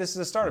said, hey, this is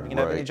a startup. You can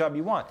have any job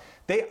you want.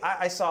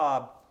 I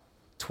saw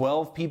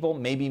 12 people,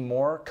 maybe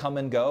more, come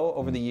and go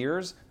over the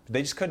years.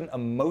 They just couldn't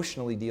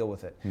emotionally deal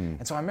with it.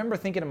 And so I remember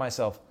thinking to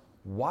myself,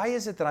 why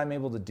is it that I'm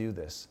able to do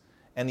this?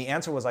 And the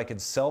answer was I could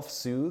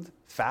self-soothe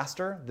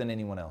faster than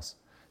anyone else.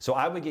 So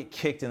I would get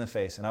kicked in the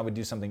face and I would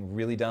do something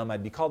really dumb.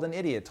 I'd be called an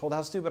idiot, told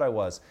how stupid I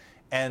was.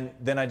 And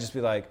then I'd just be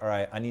like, all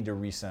right, I need to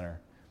recenter.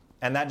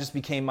 And that just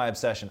became my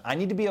obsession. I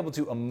need to be able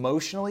to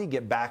emotionally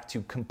get back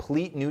to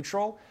complete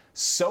neutral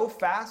so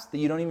fast that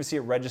you don't even see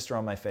it register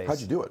on my face. How'd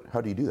you do it? How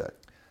do you do that?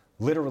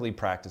 literally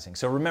practicing.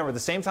 So remember, at the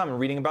same time I'm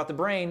reading about the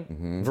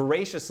brain,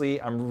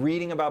 voraciously, I'm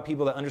reading about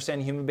people that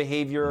understand human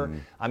behavior.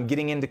 I'm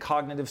getting into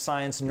cognitive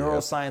science,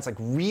 neuroscience, like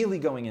really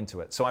going into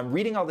it. So I'm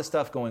reading all this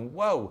stuff going,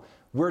 whoa,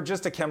 we're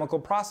just a chemical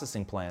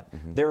processing plant.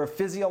 There are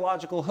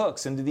physiological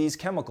hooks into these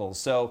chemicals.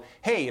 So,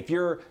 hey, if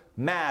you're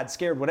mad,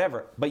 scared,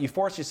 whatever, but you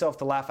force yourself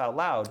to laugh out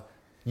loud,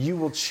 you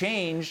will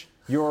change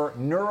your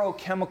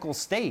neurochemical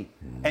state.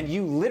 And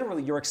you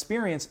literally, your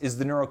experience is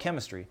the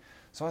neurochemistry.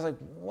 So I was like,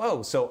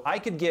 whoa, so I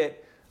could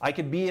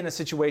be in a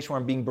situation where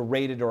I'm being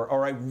berated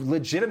or I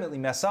legitimately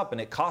mess up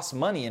and it costs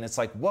money and it's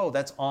like, whoa,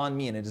 that's on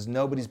me and it is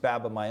nobody's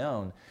bad but my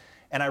own.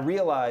 And I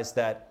realized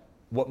that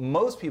what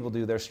most people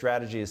do, their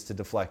strategy is to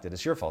deflect it.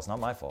 It's your fault, it's not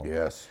my fault.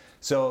 Yes.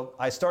 So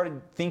I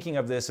started thinking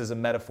of this as a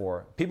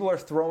metaphor. People are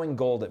throwing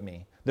gold at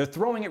me. They're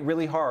throwing it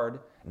really hard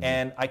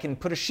and I can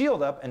put a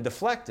shield up and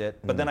deflect it,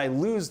 but then I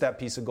lose that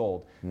piece of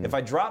gold. If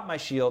I drop my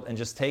shield and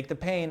just take the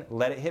pain,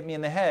 let it hit me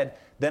in the head,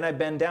 then I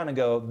bend down and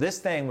go, this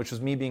thing, which was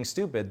me being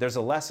stupid, there's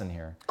a lesson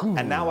here.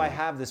 And now I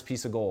have this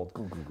piece of gold.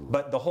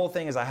 But the whole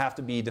thing is I have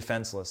to be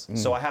defenseless.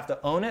 So I have to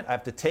own it, I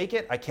have to take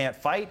it, I can't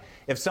fight.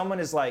 If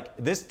someone is like,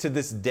 this to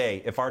this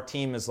day, if our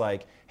team is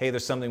like, hey,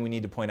 there's something we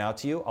need to point out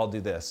to you, I'll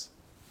do this.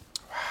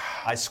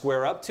 I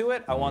square up to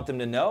it. I want them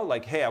to know,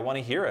 like, hey, I want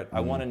to hear it. I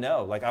want to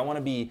know. Like, I want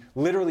to be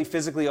literally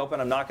physically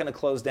open. I'm not going to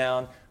close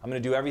down. I'm going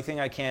to do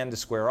everything I can to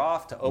square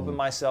off, to open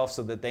myself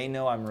so that they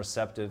know I'm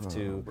receptive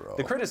to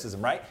the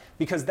criticism, right?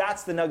 Because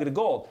that's the nugget of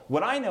gold.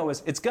 What I know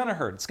is it's going to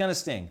hurt. It's going to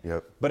sting.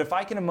 But if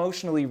I can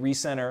emotionally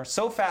recenter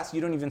so fast you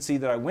don't even see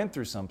that I went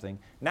through something,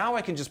 now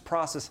I can just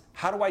process,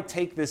 how do I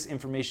take this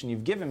information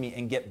you've given me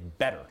and get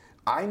better?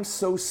 I'm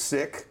so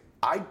sick.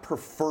 I'd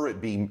prefer it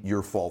be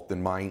your fault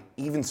than mine,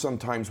 even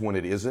sometimes when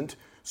it isn't,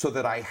 so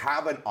that I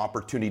have an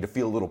opportunity to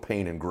feel a little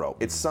pain and grow.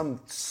 It's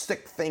some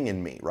sick thing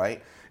in me,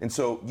 right? And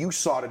so you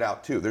sought it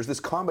out too. There's this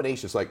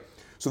combination. It's like,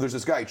 so there's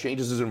this guy, he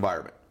changes his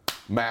environment.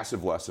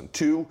 Massive lesson.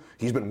 2,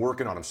 he's been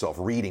working on himself,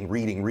 reading,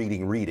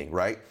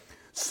 right?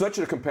 Such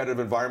a competitive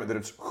environment that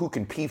it's who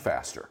can pee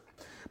faster.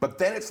 But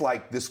then it's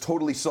like this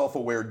totally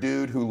self-aware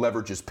dude who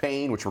leverages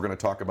pain, which we're going to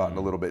talk about in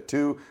a little bit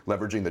too,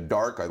 leveraging the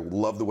dark. I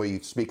love the way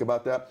you speak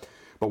about that.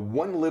 But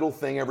one little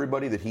thing,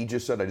 everybody, that he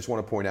just said, I just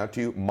want to point out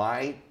to you,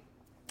 my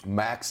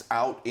max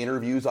out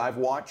interviews I've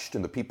watched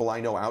and the people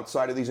I know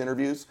outside of these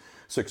interviews,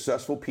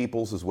 successful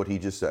people's is what he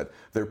just said.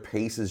 Their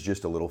pace is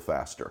just a little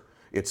faster.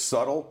 It's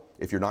subtle.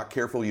 If you're not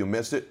careful, you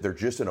miss it. They're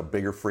just in a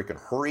bigger freaking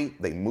hurry.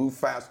 They move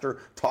faster,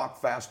 talk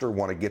faster,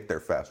 want to get there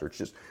faster. It's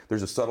just,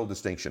 there's a subtle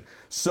distinction.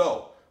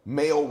 So,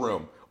 mail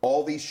room,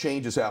 all these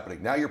changes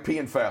happening. Now you're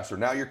peeing faster.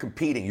 Now you're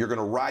competing. You're going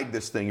to ride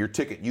this thing, your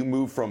ticket. You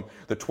move from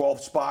the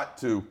 12th spot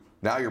to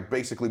now you're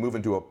basically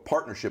moving to a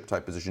partnership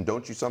type position,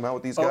 don't you, somehow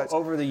with these guys?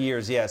 Over the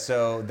years, yeah.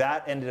 So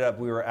that ended up,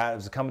 it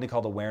was a company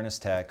called Awareness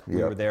Tech.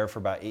 We were there for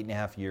about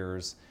 8.5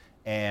 years.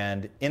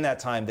 And in that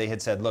time, they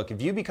had said, look,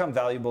 if you become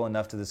valuable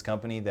enough to this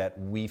company that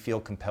we feel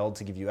compelled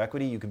to give you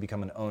equity, you can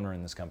become an owner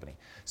in this company.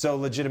 So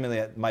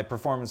legitimately, my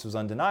performance was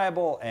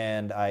undeniable,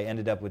 and I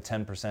ended up with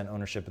 10%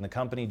 ownership in the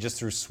company just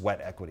through sweat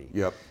equity.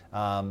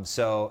 And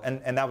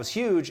that was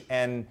huge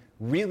and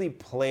really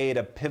played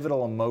a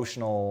pivotal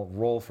emotional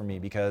role for me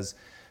because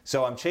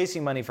so I'm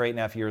chasing money for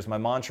 8.5 years. My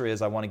mantra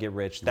is I want to get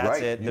rich. That's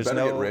it. You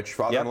better get rich.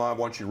 Father-in-law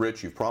wants you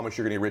rich. You've promised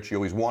you're going to get rich. You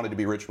always wanted to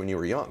be rich when you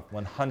were young.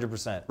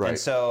 100%. Right. And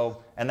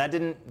so,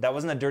 that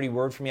wasn't a dirty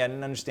word for me. I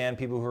didn't understand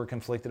people who were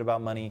conflicted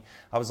about money.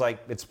 I was like,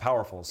 it's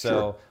powerful.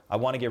 So I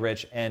want to get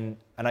rich. And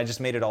I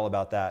just made it all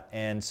about that.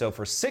 And so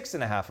for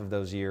 6.5 of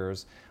those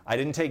years, I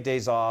didn't take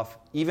days off.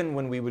 Even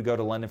when we would go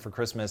to London for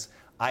Christmas,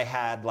 I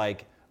had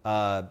like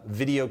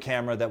video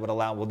camera that would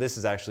allow, well, this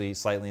is actually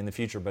slightly in the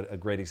future, but a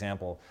great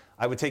example.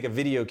 I would take a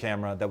video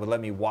camera that would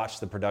let me watch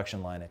the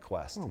production line at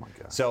Quest. Oh my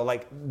God. So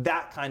like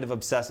that kind of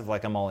obsessive,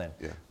 like I'm all in.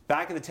 Yeah.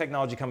 Back at the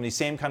technology company,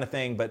 same kind of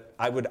thing, but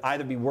I would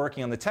either be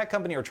working on the tech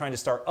company or trying to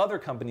start other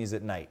companies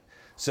at night.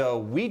 So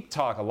we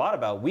talk a lot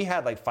about, we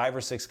had like 5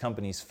 or 6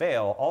 companies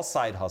fail, all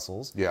side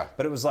hustles. Yeah.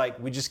 But it was like,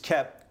 we just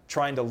kept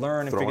trying to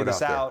learn and figure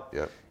this out.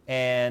 Yeah.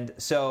 And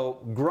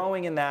so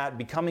growing in that,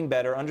 becoming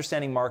better,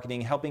 understanding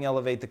marketing, helping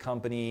elevate the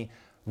company,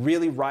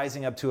 really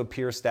rising up to a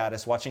peer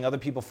status, watching other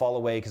people fall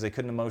away because they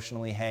couldn't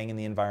emotionally hang in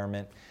the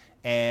environment.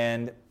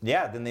 And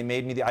yeah, then they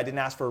made me I didn't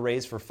ask for a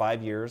raise for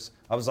 5 years.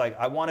 I was like,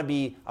 I want to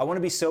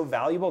be so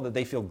valuable that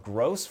they feel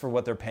gross for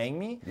what they're paying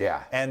me.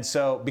 Yeah. And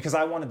so because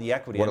I wanted the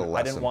equity, What a lesson.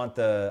 I didn't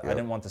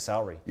want the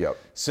salary. Yep.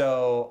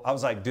 So I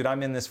was like, dude,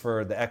 I'm in this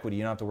for the equity.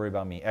 You don't have to worry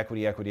about me.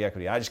 Equity, equity,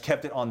 equity. I just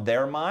kept it on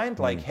their mind,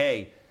 like,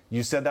 hey,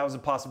 you said that was a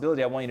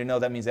possibility. I want you to know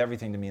that means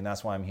everything to me, and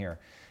that's why I'm here.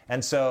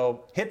 And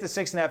so hit the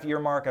 6.5 year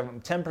mark.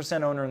 I'm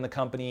 10% owner in the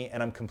company,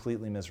 and I'm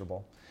completely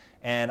miserable.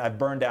 And I've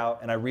burned out,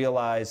 and I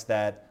realized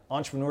that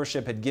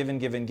entrepreneurship had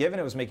given.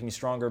 It was making me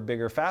stronger,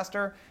 bigger,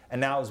 faster, and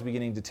now it was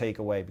beginning to take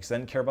away because I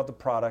didn't care about the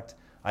product.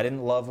 I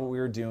didn't love what we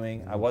were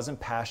doing. I wasn't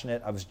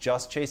passionate. I was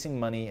just chasing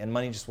money, and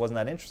money just wasn't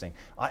that interesting.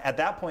 At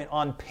that point,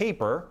 on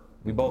paper,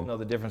 we both know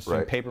the difference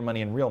between paper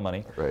money and real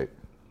money. Right.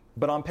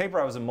 But on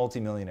paper, I was a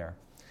multimillionaire.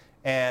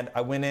 And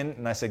I went in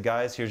and I said,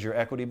 guys, here's your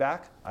equity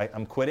back.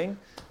 I'm quitting.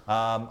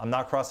 I'm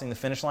not crossing the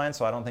finish line,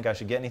 so I don't think I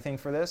should get anything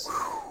for this.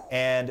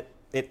 And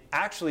it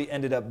actually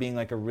ended up being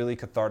like a really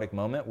cathartic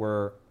moment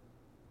where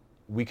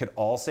we could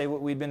all say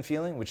what we'd been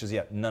feeling, which is,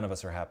 none of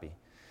us are happy.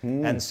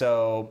 And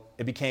so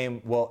it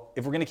became, well,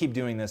 if we're going to keep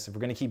doing this, if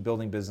we're going to keep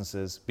building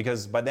businesses,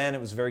 because by then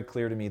it was very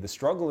clear to me the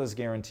struggle is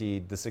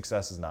guaranteed, the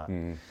success is not.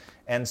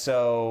 And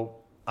so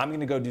I'm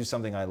going to go do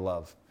something I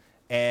love.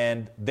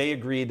 And they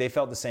agreed, they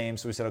felt the same.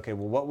 So we said, okay,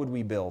 well, what would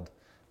we build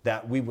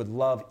that we would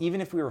love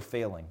even if we were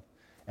failing?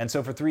 And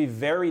so for 3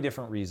 very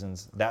different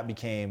reasons, that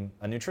became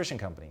a nutrition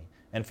company.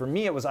 And for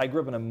me, it was I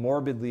grew up in a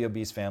morbidly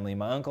obese family.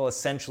 My uncle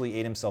essentially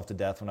ate himself to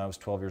death when I was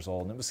 12 years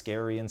old, and it was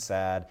scary and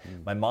sad.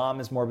 My mom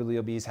is morbidly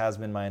obese, has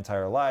been my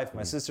entire life.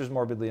 My sister's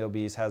morbidly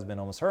obese, has been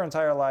almost her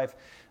entire life.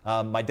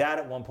 My dad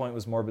at one point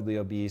was morbidly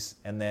obese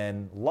and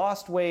then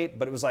lost weight,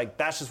 but it was like,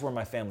 that's just where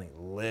my family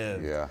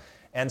lived. Yeah.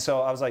 And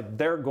so I was like,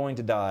 they're going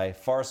to die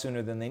far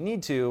sooner than they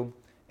need to.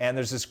 And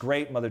there's this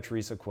great Mother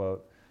Teresa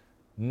quote,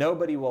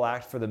 nobody will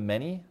act for the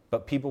many,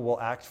 but people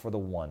will act for the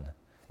one.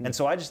 And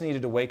so I just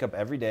needed to wake up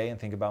every day and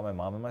think about my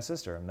mom and my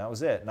sister, and that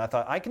was it. And I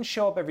thought, I can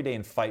show up every day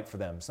and fight for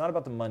them. It's not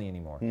about the money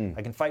anymore.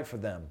 I can fight for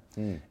them.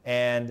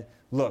 And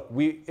look,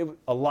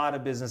 a lot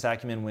of business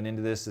acumen went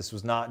into this. This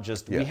was not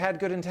just, we had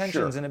good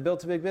intentions and it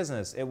built a big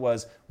business. It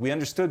was, we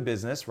understood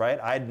business, right?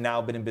 I'd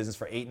now been in business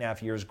for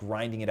 8.5 years,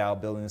 grinding it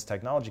out, building this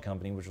technology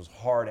company, which was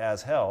hard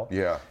as hell.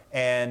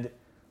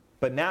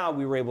 But now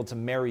we were able to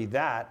marry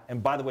that.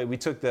 And by the way, we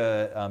took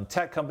the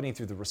tech company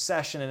through the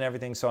recession and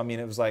everything. So, I mean,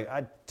 it was like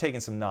I'd taken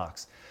some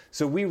knocks.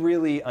 So we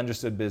really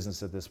understood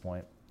business at this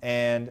point.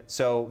 And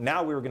so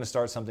now we were going to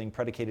start something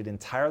predicated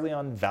entirely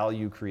on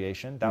value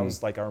creation. That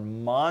was like our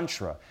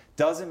mantra.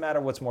 Doesn't matter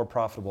what's more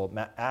profitable.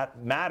 It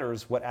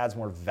matters what adds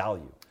more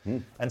value.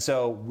 And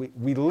so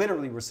we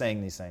literally were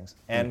saying these things.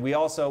 And we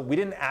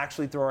didn't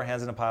actually throw our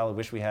hands in a pile. I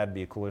wish we had,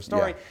 be a cooler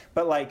story.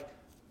 But like,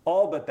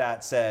 all but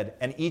that said,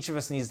 and each of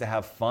us needs to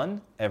have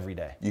fun every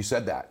day. You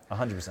said that.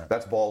 100%.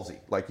 That's ballsy.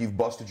 Like, you've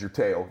busted your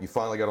tail. You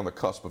finally got on the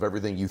cusp of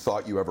everything you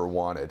thought you ever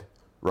wanted,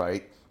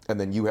 right? And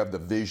then you have the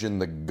vision,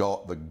 the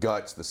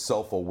guts, the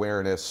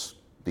self-awareness,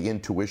 the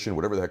intuition,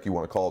 whatever the heck you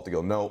want to call it, to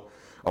go, no,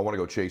 I want to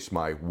go chase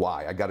my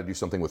why. I got to do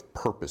something with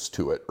purpose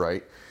to it,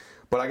 right?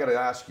 But I got to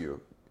ask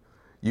you,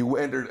 you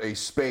entered a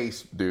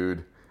space,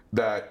 dude,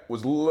 that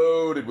was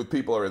loaded with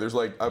people already. There's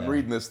like, I'm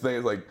reading this thing,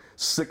 it's like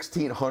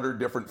 1,600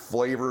 different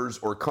flavors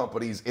or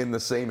companies in the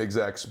same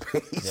exact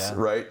space,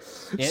 right?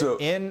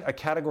 In a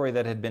category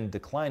that had been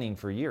declining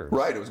for years.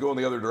 Right, it was going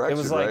the other direction, it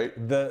was like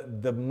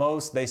right? the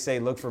most, they say,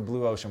 look for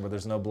blue ocean where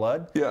there's no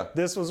blood. Yeah.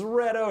 This was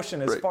red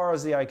ocean as far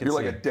as the eye could see.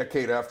 You're like a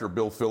decade after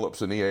Bill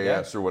Phillips and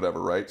EAS or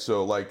whatever, right?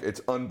 So like, it's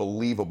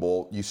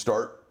unbelievable. You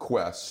start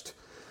Quest.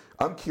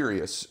 I'm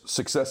curious,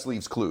 success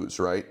leaves clues,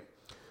 right?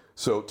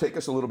 So take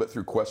us a little bit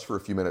through Quest for a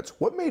few minutes.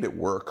 What made it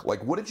work?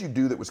 Like, what did you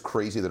do that was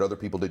crazy that other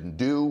people didn't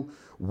do?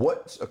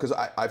 Because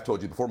I've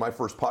told you before, my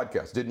first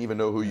podcast, didn't even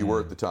know who you were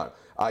at the time.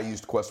 I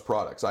used Quest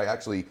products. I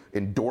actually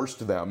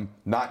endorsed them,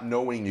 not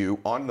knowing you,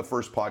 on the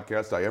first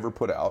podcast I ever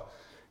put out,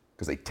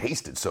 because they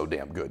tasted so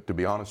damn good, to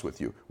be honest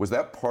with you. Was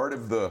that part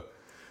of the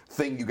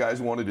thing you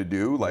guys wanted to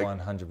do? Like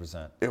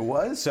 100%. It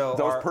was? So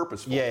that was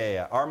purposeful.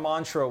 Yeah. Our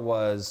mantra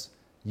was,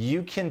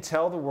 you can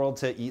tell the world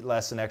to eat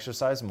less and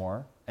exercise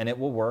more, and it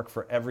will work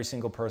for every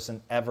single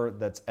person ever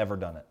that's ever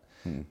done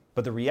it.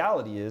 But the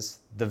reality is,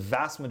 the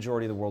vast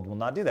majority of the world will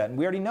not do that. And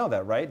we already know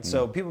that, right?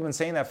 So people have been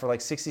saying that for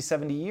like 60,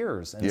 70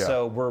 years. And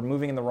so we're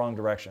moving in the wrong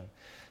direction.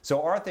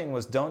 So our thing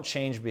was, don't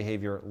change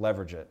behavior,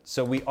 leverage it.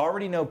 So we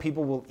already know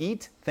people will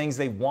eat things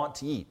they want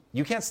to eat.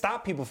 You can't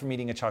stop people from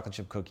eating a chocolate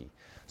chip cookie.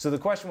 So the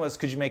question was,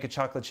 could you make a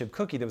chocolate chip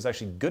cookie that was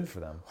actually good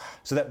for them?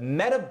 So that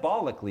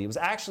metabolically, it was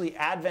actually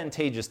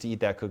advantageous to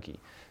eat that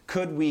cookie.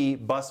 Could we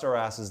bust our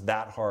asses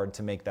that hard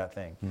to make that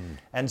thing?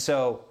 And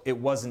so it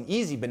wasn't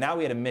easy, but now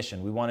we had a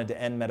mission. We wanted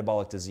to end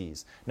metabolic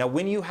disease. Now,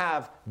 when you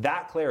have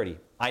that clarity,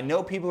 I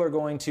know people are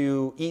going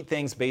to eat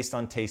things based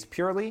on taste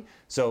purely.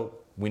 So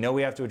we know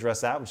we have to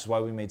address that, which is why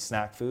we made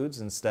snack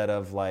foods instead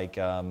of like,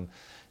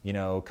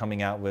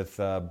 coming out with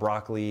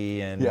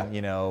broccoli and,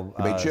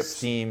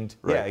 steamed.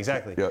 Right. Yeah,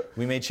 exactly. Yeah.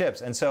 We made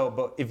chips. And so,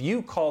 but if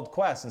you called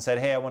Quest and said,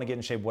 hey, I want to get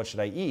in shape, what should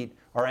I eat?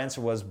 Our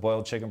answer was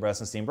boiled chicken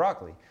breast and steamed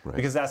broccoli. Right.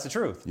 Because that's the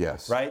truth.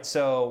 Yes. Right?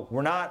 So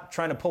we're not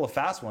trying to pull a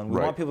fast one. We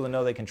want people to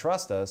know they can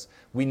trust us.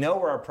 We know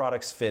where our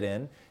products fit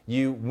in.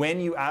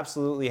 When you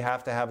absolutely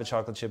have to have a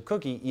chocolate chip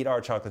cookie, eat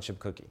our chocolate chip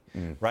cookie.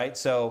 Right?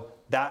 So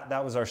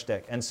that was our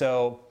shtick. And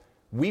so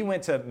we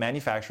went to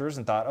manufacturers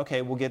and thought,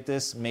 okay, we'll get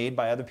this made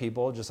by other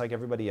people just like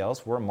everybody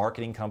else. We're a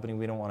marketing company.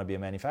 We don't want to be a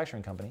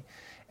manufacturing company.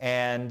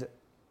 And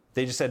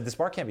they just said, this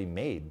bar can't be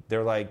made.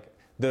 They're like,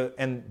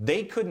 and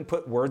they couldn't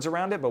put words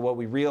around it, but what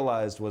we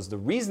realized was the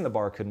reason the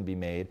bar couldn't be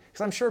made,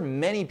 because I'm sure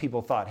many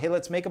people thought, hey,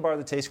 let's make a bar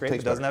that tastes great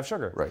but doesn't have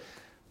sugar. Right.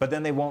 But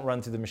then they won't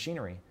run through the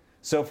machinery.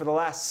 So for the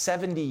last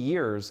 70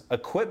 years,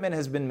 equipment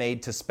has been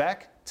made to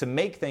spec to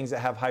make things that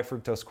have high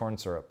fructose corn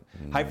syrup.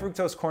 High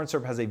fructose corn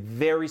syrup has a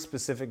very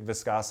specific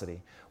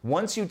viscosity.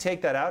 Once you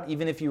take that out,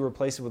 even if you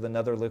replace it with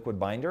another liquid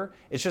binder,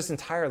 it's just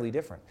entirely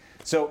different.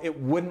 So it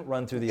wouldn't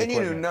run through the equipment.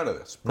 And you knew none of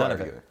this None prior of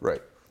to it. getting it.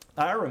 Right.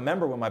 I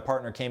remember when my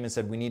partner came and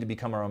said, we need to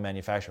become our own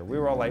manufacturer. We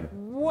were all like,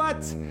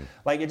 what?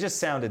 Like, it just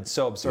sounded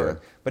so absurd.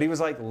 Yeah. But he was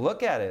like,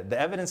 look at it. The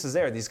evidence is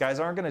there. These guys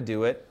aren't going to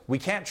do it. We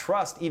can't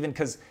trust, even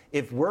because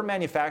if we're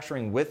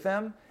manufacturing with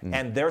them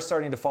and they're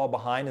starting to fall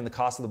behind and the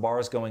cost of the bar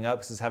is going up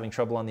because it's having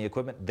trouble on the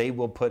equipment, they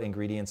will put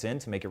ingredients in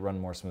to make it run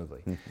more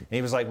smoothly. And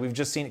he was like, we've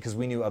just seen it because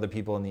we knew other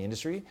people in the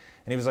industry.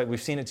 And he was like,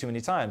 we've seen it too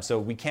many times. So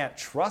we can't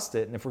trust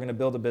it. And if we're going to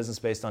build a business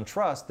based on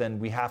trust, then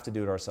we have to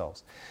do it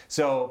ourselves.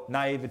 So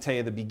naivete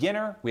of the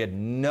beginner, we had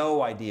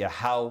no idea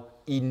how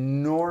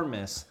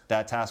enormous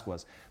that task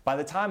was. By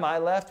the time I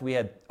left, we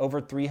had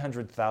over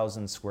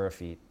 300,000 square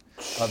feet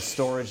of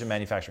storage and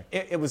manufacturing.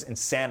 It was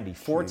insanity.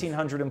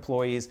 1,400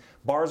 employees.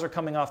 Bars are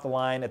coming off the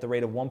line at the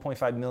rate of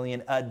 1.5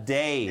 million a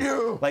day.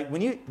 Like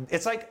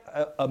it's like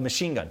a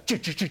machine gun.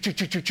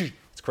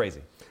 It's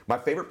crazy. My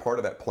favorite part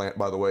of that plant,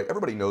 by the way,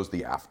 everybody knows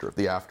the after.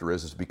 The after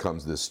is it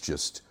becomes this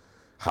just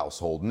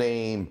household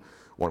name,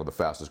 one of the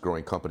fastest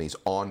growing companies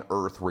on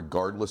earth,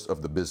 regardless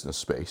of the business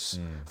space.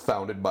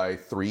 Founded by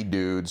 3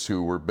 dudes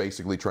who were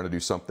basically trying to do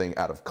something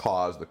out of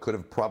cause that could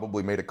have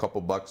probably made a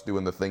couple bucks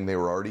doing the thing they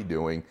were already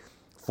doing.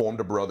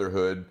 Formed a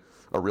brotherhood,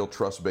 a real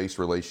trust-based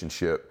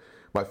relationship.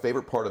 My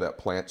favorite part of that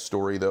plant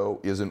story, though,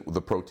 isn't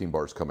the protein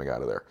bars coming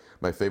out of there.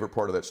 My favorite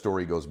part of that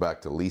story goes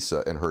back to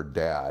Lisa and her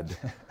dad.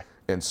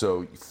 And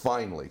so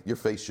finally, your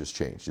face just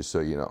changed, just so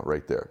you know,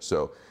 right there.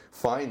 So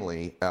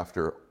finally,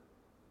 after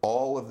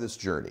all of this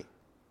journey,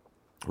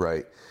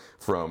 right,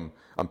 from,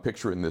 I'm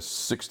picturing this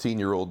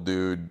 16-year-old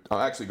dude, I'm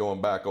actually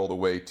going back all the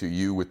way to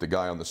you with the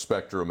guy on the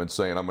spectrum and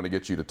saying, I'm going to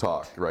get you to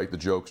talk, right, the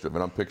jokester. And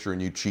I'm picturing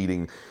you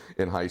cheating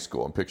in high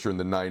school. I'm picturing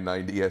the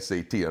 990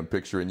 SAT. I'm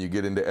picturing you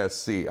get into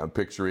SC. I'm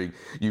picturing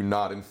you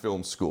not in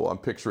film school. I'm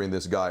picturing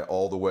this guy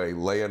all the way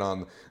laying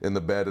in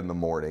the bed in the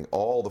morning,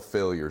 all the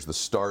failures, the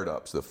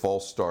startups, the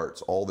false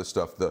starts, all this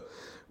stuff.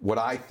 What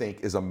I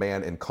think is a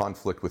man in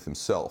conflict with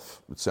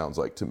himself, it sounds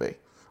like to me,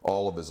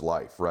 all of his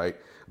life, right?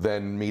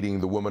 Then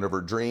meeting the woman of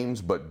her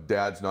dreams, but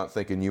dad's not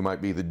thinking you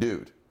might be the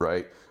dude,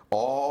 right?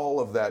 All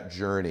of that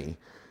journey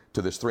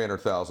to this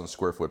 300,000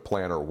 square foot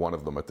plant, or one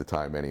of them at the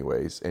time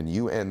anyways, and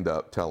you end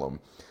up,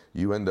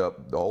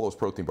 all those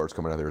protein bars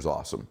coming out of there is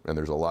awesome, and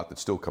there's a lot that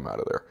still come out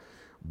of there.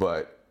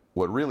 But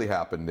what really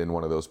happened in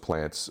one of those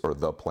plants, or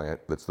the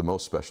plant, that's the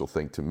most special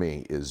thing to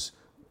me is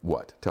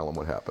what? Tell them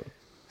what happened.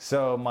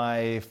 So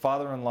my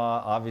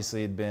father-in-law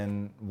obviously had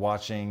been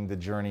watching the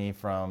journey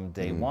from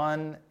day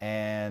one,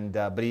 and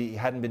but he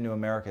hadn't been to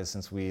America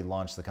since we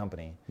launched the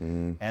company.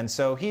 And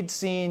so he'd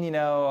seen,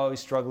 he's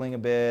struggling a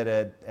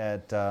bit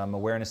at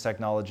awareness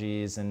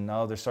technologies, and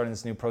they're starting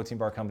this new protein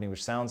bar company,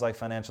 which sounds like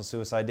financial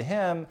suicide to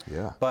him.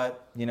 Yeah.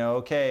 But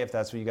okay, if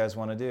that's what you guys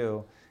want to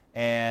do.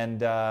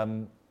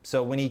 And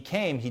so when he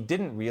came, he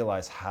didn't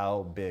realize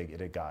how big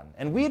it had gotten.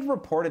 And we had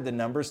reported the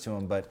numbers to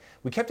him, but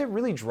we kept it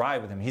really dry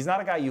with him. He's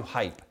not a guy you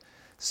hype.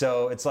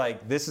 So it's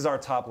like, this is our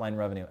top line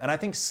revenue. And I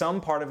think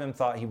some part of him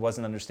thought he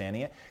wasn't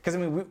understanding it. Because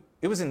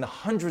it was in the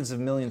hundreds of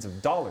millions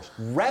of dollars.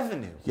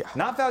 Revenue,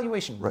 not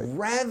valuation,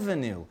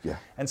 revenue. Yeah.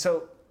 And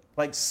so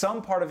like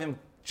some part of him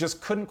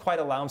just couldn't quite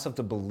allow himself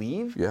to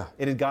believe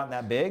it had gotten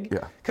that big.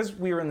 Because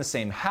we were in the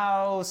same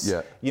house.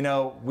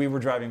 We were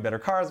driving better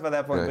cars by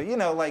that point. But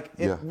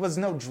it was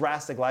no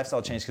drastic lifestyle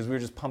change because we were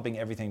just pumping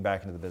everything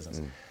back into the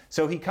business.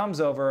 So he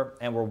comes over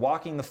and we're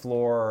walking the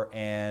floor,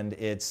 and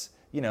it's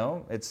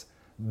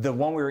the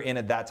one we were in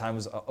at that time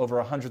was over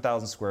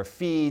 100,000 square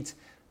feet.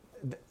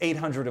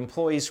 800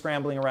 employees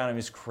scrambling around him.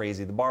 He's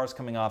crazy. The bar's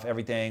coming off,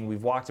 everything.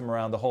 We've walked him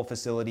around the whole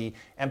facility,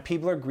 and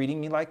people are greeting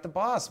me like the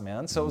boss,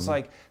 man. So it was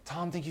like,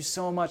 Tom, thank you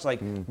so much.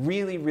 Like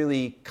really,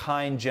 really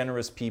kind,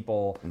 generous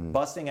people,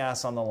 busting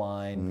ass on the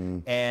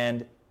line.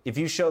 And if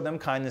you show them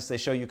kindness, they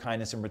show you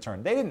kindness in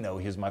return. They didn't know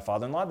he was my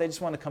father-in-law. They just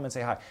wanted to come and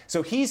say hi.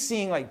 So he's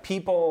seeing like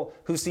people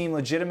who seem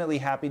legitimately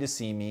happy to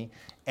see me,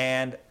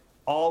 and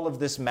all of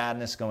this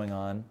madness going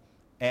on.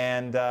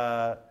 And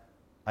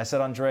I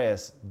said,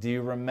 Andreas, do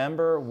you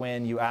remember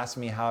when you asked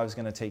me how I was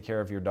going to take care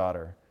of your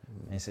daughter?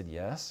 And he said,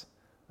 yes.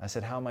 I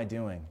said, how am I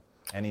doing?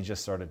 And he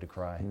just started to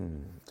cry.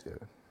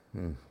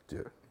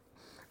 Dude.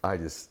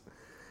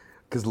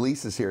 Because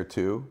Lisa's here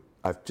too.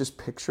 I just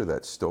picture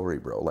that story,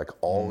 bro. Like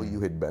all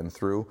you had been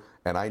through.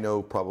 And I know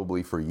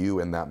probably for you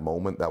in that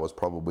moment, that was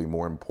probably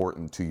more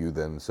important to you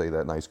than, say,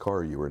 that nice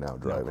car you were now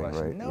driving,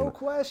 right? No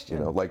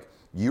question. Like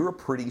you're a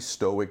pretty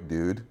stoic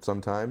dude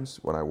sometimes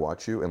when I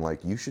watch you. And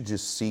like you should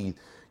just see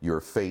your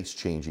face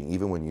changing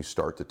even when you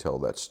start to tell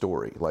that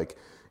story. Like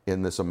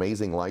in this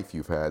amazing life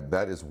you've had,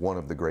 that is one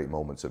of the great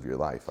moments of your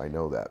life. I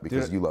know that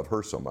because you love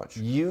her so much.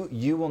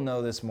 You will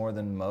know this more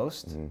than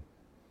most.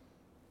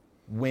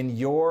 When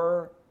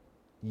you're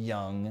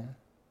young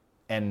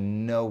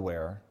and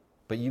nowhere,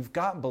 but you've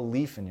got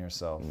belief in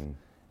yourself,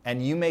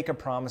 and you make a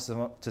promise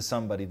to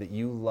somebody that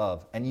you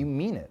love, and you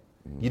mean it,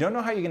 You don't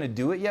know how you're going to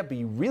do it yet, but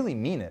you really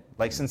mean it.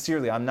 Like,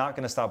 sincerely, I'm not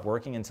going to stop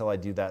working until I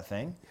do that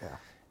thing. Yeah.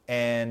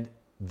 And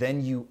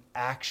then you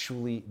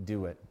actually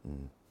do it.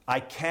 I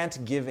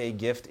can't give a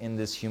gift in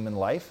this human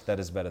life that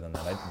is better than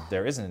that.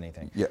 There isn't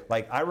anything. Yeah.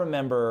 Like, I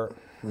remember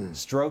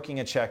stroking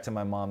a check to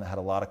my mom that had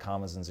a lot of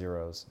commas and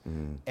zeros.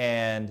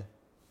 And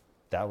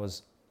that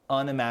was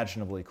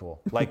unimaginally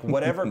cool. Like,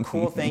 whatever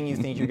cool thing you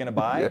think you're going to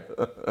buy,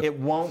 it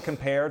won't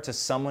compare to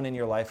someone in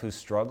your life who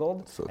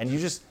struggled. And you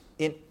just,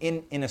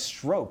 in a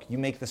stroke, you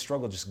make the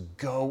struggle just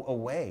go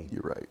away.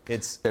 You're right.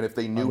 And if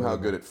they knew how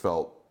good it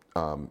felt,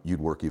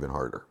 you'd work even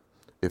harder.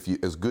 If you,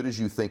 as good as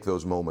you think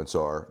those moments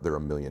are, they're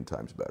a million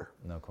times better.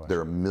 No question.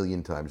 They're a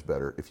million times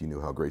better if you knew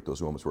how great those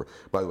moments were.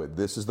 By the way,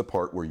 this is the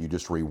part where you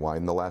just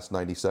rewind the last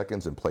 90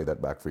 seconds and play that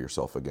back for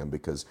yourself again,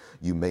 because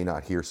you may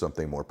not hear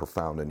something more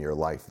profound in your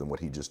life than what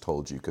he just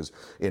told you. Because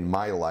in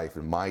my life,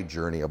 in my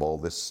journey of all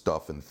this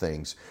stuff and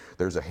things,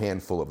 there's a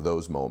handful of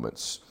those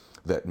moments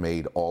that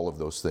made all of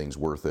those things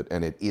worth it.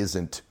 And it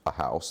isn't a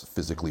house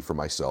physically for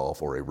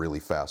myself or a really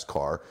fast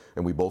car.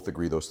 And we both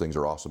agree those things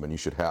are awesome and you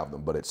should have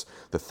them. But it's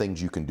the things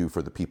you can do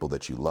for the people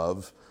that you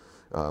love,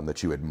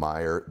 that you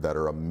admire, that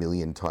are a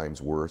million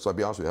times worse. So I'll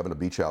be honest with you, having a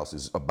beach house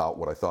is about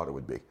what I thought it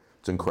would be.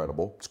 It's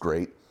incredible. It's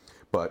great.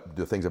 But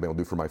the things I've been able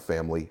to do for my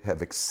family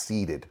have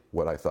exceeded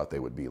what I thought they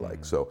would be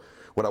like. So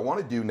what I want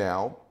to do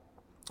now,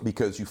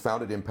 because you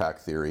founded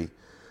Impact Theory,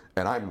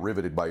 and I'm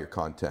riveted by your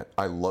content.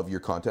 I love your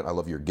content. I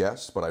love your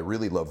guests, but I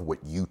really love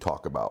what you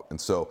talk about. And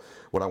so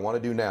what I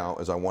want to do now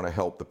is I want to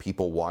help the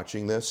people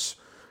watching this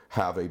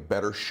have a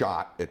better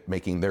shot at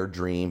making their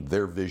dream,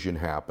 their vision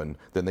happen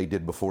than they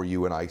did before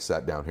you and I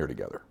sat down here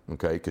together,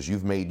 okay? Because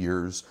you've made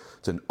yours.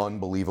 It's an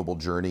unbelievable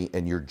journey,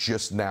 and you're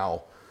just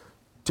now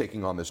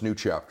taking on this new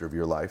chapter of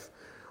your life.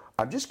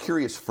 I'm just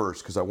curious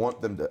first, because I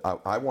want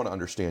to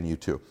understand you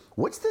too.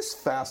 What's this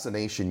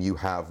fascination you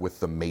have with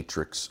the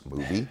Matrix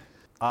movie?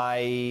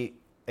 I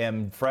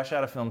am fresh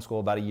out of film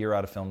school, about a year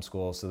out of film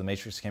school. So The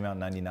Matrix came out in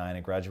 99. I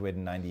graduated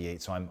in 98.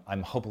 So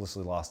I'm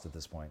hopelessly lost at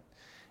this point.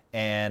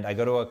 And I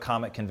go to a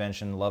comic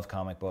convention, love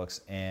comic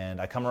books, and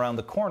I come around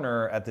the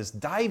corner at this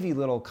divey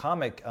little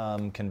comic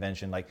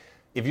convention. Like,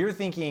 if you're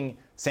thinking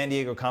San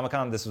Diego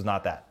Comic-Con, this was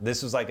not that.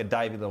 This was like a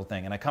divey little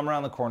thing. And I come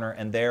around the corner,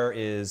 and there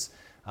is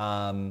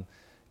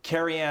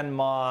Carrie-Anne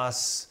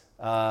Moss,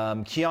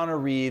 Keanu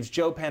Reeves,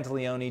 Joe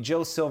Pantoliano,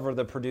 Joe Silver,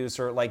 the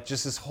producer, like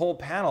just this whole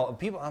panel of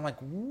people. I'm like,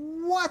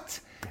 what?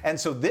 And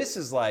so this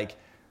is like,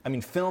 I mean,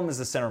 film is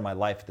the center of my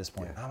life at this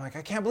point. Yeah. I'm like,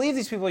 I can't believe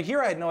these people are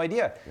here. I had no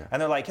idea. Yeah.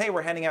 And they're like, hey,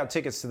 we're handing out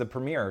tickets to the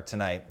premiere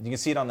tonight. You can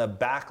see it on the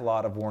back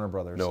lot of Warner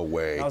Brothers. No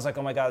way. And I was like,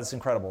 oh my God, this is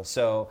incredible.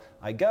 So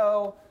I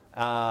go,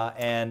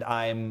 and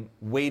I'm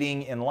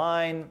waiting in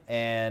line,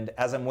 and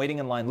as I'm waiting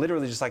in line,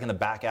 literally just like in the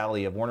back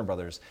alley of Warner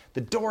Brothers,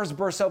 the doors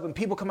burst open,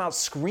 people come out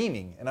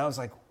screaming, and I was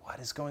like, what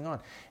is going on?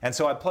 And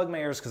so I plug my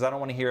ears because I don't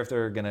want to hear if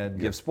they're going to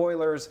give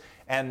spoilers,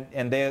 and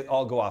they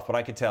all go off, but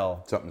I could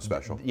tell. Something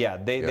special. Yeah,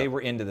 they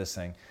were into this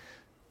thing.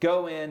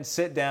 Go in,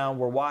 sit down,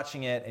 we're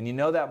watching it, and you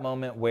know that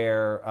moment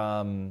where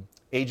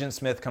Agent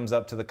Smith comes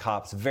up to the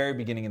cops, very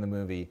beginning in the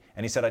movie,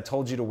 and he said, I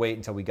told you to wait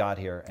until we got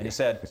here. And he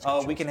said,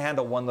 oh, we can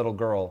handle one little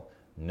girl.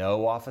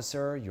 No,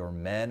 officer, your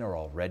men are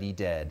already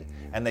dead.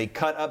 And they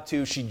cut up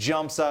to, she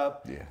jumps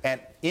up, and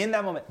in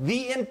that moment,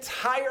 the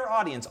entire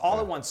audience all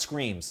at once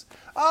screams,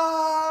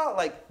 ah,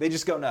 like they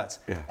just go nuts.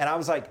 And I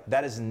was like,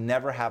 that has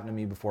never happened to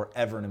me before,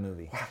 ever in a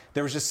movie. Wow.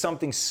 There was just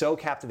something so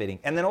captivating.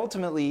 And then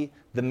ultimately,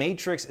 The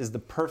Matrix is the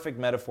perfect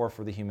metaphor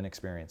for the human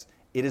experience.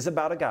 It is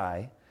about a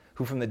guy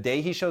who from the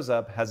day he shows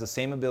up has the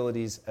same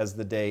abilities as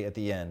the day at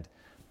the end.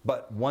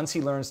 But once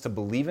he learns to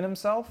believe in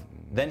himself,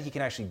 then he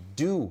can actually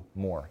do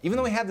more. Even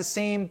though he had the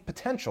same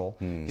potential,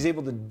 he's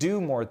able to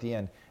do more at the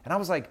end. And I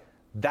was like,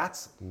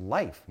 that's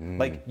life.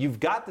 Like, you've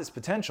got this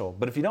potential,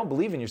 but if you don't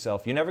believe in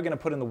yourself, you're never going to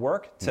put in the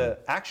work to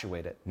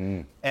actuate it.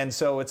 And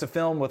so it's a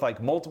film with like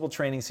multiple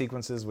training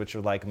sequences, which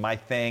are like my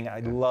thing.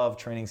 I love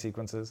training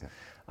sequences.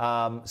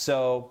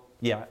 So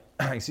yeah,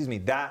 excuse me,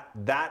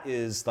 that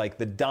is like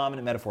the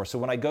dominant metaphor. So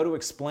when I go to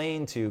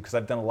explain to, because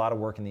I've done a lot of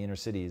work in the inner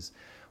cities,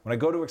 when I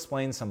go to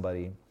explain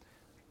somebody,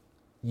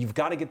 you've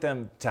got to get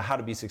them to how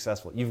to be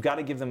successful. You've got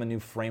to give them a new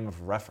frame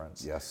of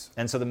reference. Yes.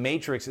 And so the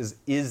Matrix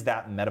is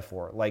that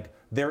metaphor. Like,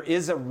 there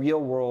is a real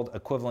world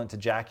equivalent to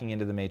jacking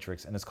into the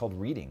Matrix, and it's called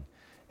reading.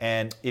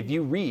 And if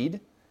you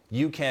read,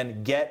 you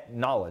can get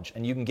knowledge,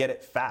 and you can get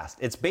it fast.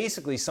 It's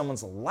basically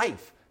someone's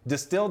life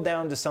distilled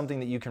down to something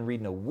that you can read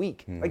in a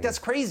week. Like, that's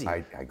crazy.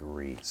 I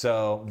agree.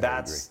 So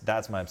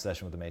that's my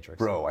obsession with the Matrix.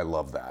 Bro, I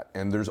love that.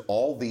 And there's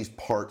all these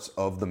parts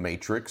of the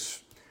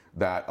Matrix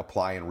that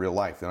apply in real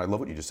life. And I love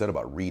what you just said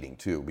about reading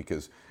too,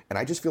 because, and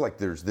I just feel like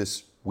there's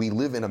this, we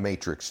live in a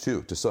matrix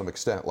too, to some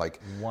extent.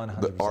 Like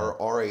 100%. Our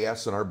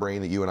RAS in our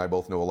brain that you and I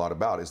both know a lot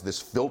about is this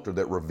filter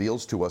that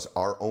reveals to us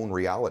our own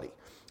reality.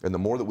 And the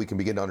more that we can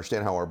begin to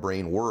understand how our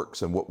brain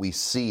works and what we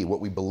see,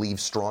 what we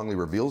believe strongly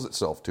reveals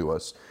itself to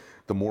us,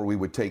 the more we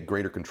would take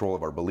greater control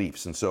of our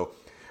beliefs. And so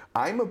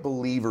I'm a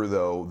believer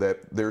though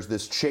that there's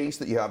this chase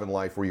that you have in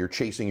life where you're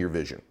chasing your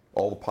vision,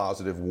 all the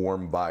positive,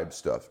 warm vibe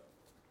stuff.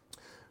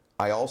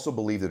 I also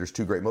believe that there's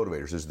two great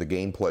motivators. There's the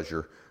gain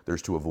pleasure,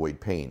 there's to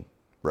avoid pain,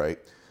 right?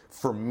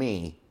 For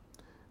me,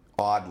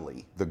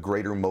 oddly, the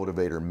greater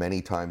motivator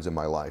many times in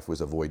my life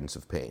was avoidance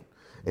of pain.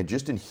 And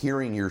just in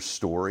hearing your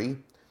story,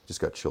 just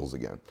got chills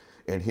again.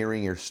 And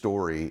hearing your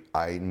story,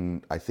 I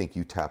think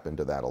you tap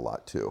into that a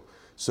lot too.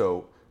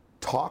 So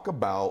talk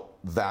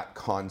about that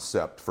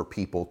concept for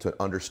people to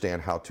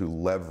understand how to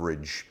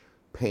leverage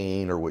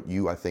pain, or what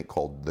you, I think,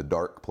 called the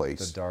dark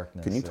place. The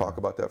darkness. Can you talk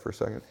about that for a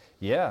second?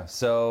 Yeah,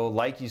 so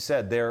like you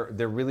said, there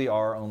really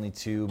are only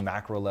two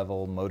macro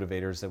level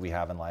motivators that we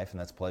have in life, and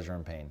that's pleasure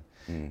and pain.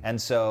 And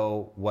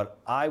so what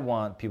I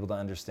want people to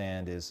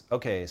understand is,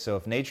 okay, so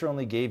if nature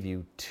only gave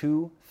you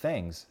two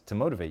things to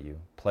motivate you,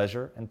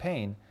 pleasure and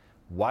pain,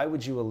 why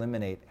would you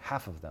eliminate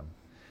half of them?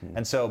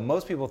 And so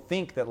most people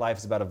think that life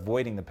is about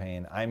avoiding the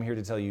pain. I'm here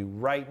to tell you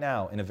right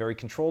now, in a very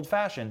controlled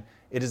fashion,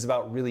 it is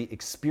about really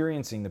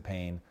experiencing the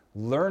pain,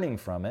 learning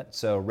from it.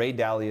 So Ray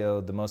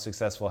Dalio, the most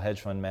successful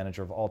hedge fund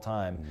manager of all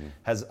time,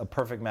 has a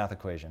perfect math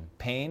equation.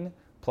 Pain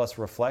plus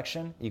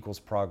reflection equals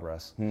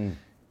progress.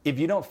 If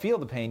you don't feel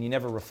the pain, you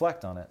never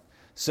reflect on it.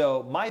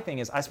 So my thing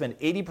is, I spend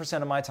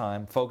 80% of my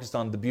time focused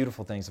on the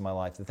beautiful things in my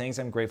life, the things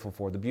I'm grateful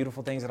for, the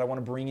beautiful things that I want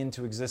to bring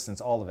into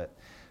existence, all of it.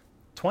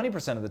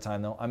 20% of the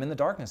time, though, I'm in the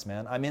darkness,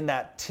 man. I'm in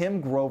that Tim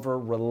Grover,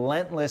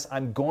 relentless,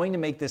 I'm going to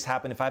make this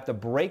happen if I have to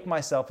break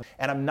myself.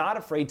 And I'm not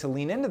afraid to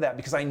lean into that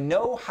because I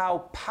know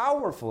how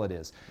powerful it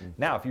is.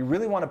 Now, if you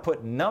really want to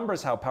put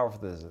numbers how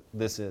powerful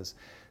this is,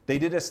 they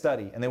did a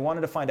study and they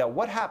wanted to find out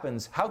what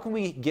happens, how can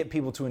we get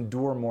people to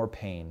endure more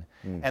pain?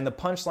 And the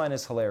punchline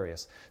is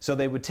hilarious. So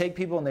they would take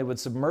people and they would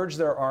submerge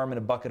their arm in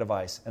a bucket of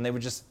ice and they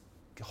would just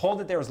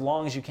hold it there as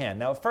long as you can.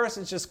 Now, at first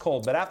it's just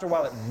cold, but after a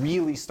while it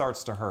really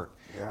starts to hurt.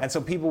 And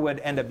so people would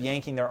end up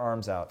yanking their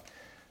arms out.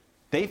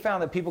 They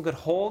found that people could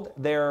hold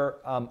their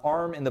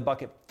arm in the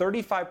bucket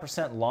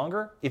 35%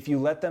 longer if you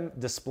let them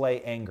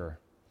display anger.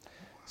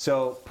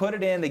 So put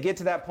it in, they get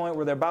to that point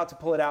where they're about to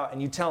pull it out,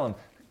 and you tell them,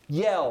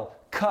 yell,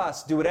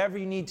 cuss, do whatever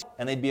you need to,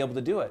 and they'd be able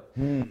to do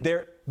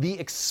it. The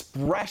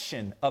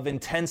expression of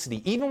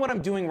intensity, even what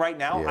I'm doing right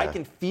now, I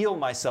can feel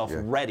myself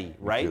ready,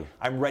 right?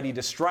 I'm ready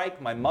to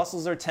strike, my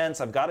muscles are tense,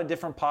 I've got a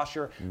different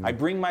posture, I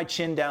bring my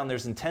chin down,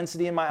 there's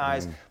intensity in my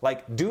eyes.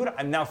 Like, dude,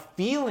 I'm now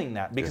feeling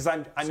that because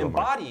I'm so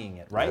embodying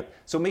it, right?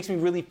 So it makes me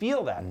really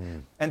feel that.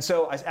 And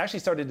so I actually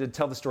started to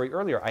tell the story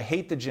earlier. I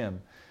hate the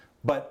gym.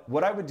 But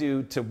what I would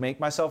do to make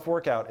myself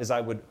work out is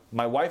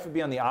my wife would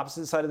be on the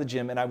opposite side of the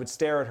gym and I would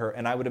stare at her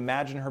and I would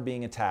imagine her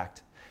being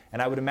attacked.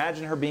 And I would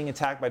imagine her being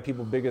attacked by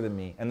people bigger than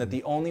me, and that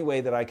the only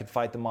way that I could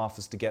fight them off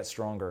was to get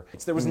stronger.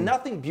 There was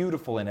nothing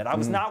beautiful in it. I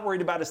was not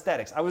worried about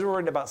aesthetics. I was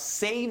worried about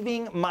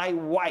saving my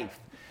wife.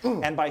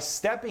 And by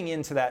stepping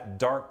into that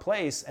dark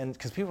place, and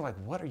because people were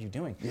like, what are you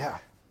doing?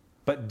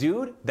 But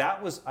dude,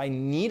 I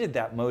needed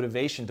that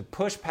motivation to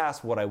push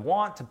past what I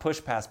want, to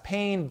push past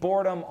pain,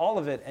 boredom, all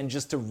of it, and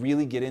just to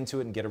really get into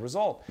it and get a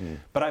result.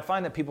 But I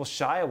find that people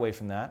shy away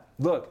from that.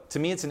 Look, to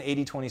me, it's an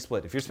 80-20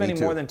 split. If you're spending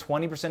more than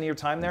 20% of your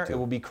time there, it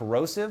will be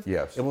corrosive.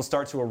 It will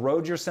start to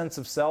erode your sense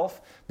of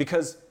self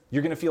because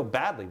you're going to feel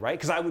badly, right?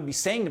 Because I would be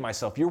saying to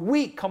myself, you're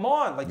weak, come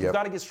on, like you've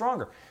got to get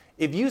stronger.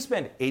 If you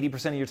spend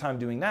 80% of your time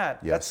doing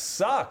that, that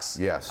sucks.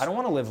 I don't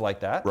want to live like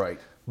that.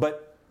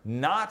 But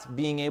not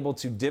being able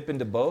to dip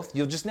into both,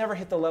 you'll just never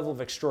hit the level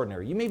of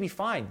extraordinary. You may be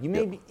fine. You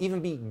may even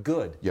be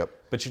good.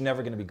 But you're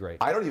never going to be great.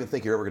 I don't even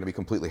think you're ever going to be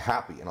completely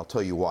happy, and I'll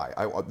tell you why.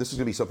 This is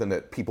going to be something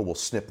that people will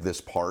snip this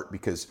part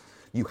because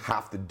you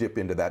have to dip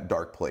into that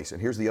dark place.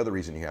 And here's the other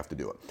reason you have to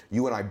do it.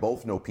 You and I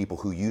both know people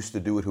who used to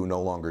do it who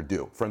no longer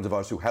do. Friends of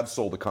ours who have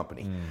sold a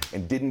company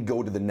and didn't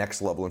go to the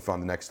next level and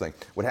found the next thing.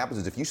 What happens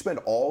is if you spend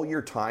all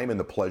your time in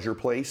the pleasure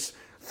place,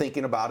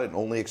 thinking about it and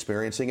only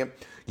experiencing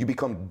it, you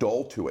become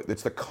dull to it.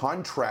 It's the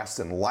contrasts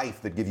in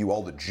life that give you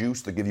all the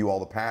juice, that give you all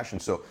the passion.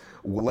 So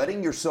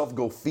letting yourself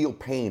go feel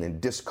pain and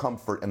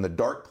discomfort and the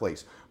dark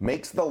place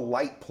makes the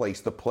light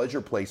place, the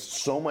pleasure place,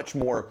 so much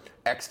more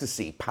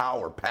ecstasy,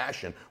 power,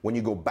 passion when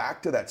you go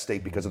back to that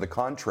state because of the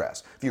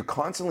contrast. If you're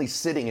constantly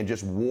sitting in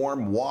just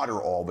warm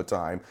water all the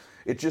time,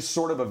 it just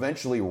sort of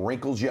eventually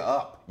wrinkles you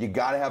up. You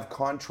got to have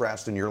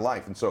contrast in your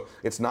life. And so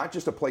it's not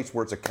just a place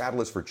where it's a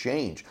catalyst for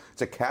change.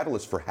 It's a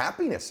catalyst for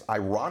happiness,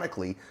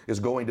 ironically,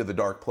 is going to the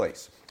dark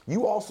place.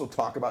 You also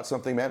talk about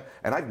something, man,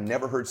 and I've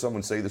never heard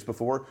someone say this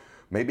before.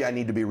 Maybe I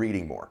need to be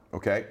reading more,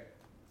 okay?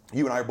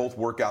 You and I are both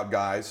workout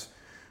guys.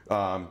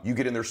 You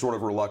get in there sort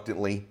of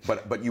reluctantly,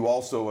 but you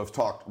also have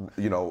talked,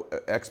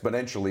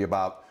 exponentially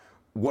about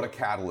what a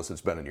catalyst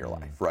it's been in your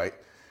life, right?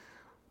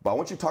 But I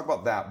want you to talk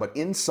about that. But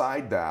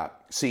inside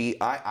that, see,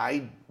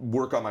 I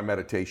work on my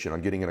meditation,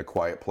 on getting in a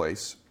quiet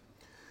place.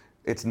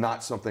 It's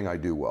not something I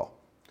do well.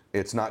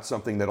 It's not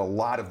something that a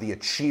lot of the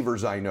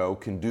achievers I know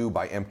can do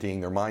by emptying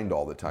their mind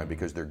all the time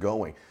because they're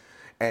going.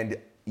 And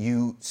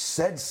you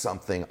said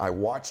something I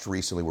watched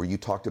recently where you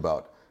talked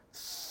about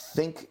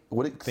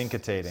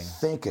Thinkitating.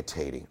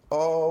 Thinkitating.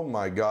 Oh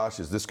my gosh,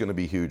 is this going to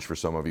be huge for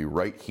some of you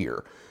right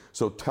here.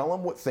 So tell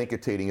them what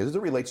thinkitating is as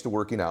it relates to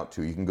working out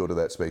too. You can go to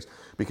that space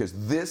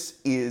because this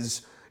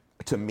is,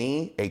 to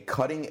me, a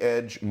cutting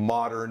edge,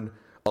 modern,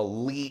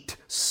 elite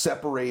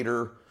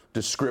separator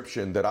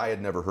description that I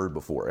had never heard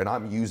before, and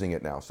I'm using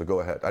it now. So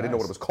go ahead. I didn't know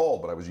what it was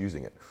called, but I was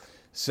using it.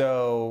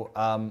 So,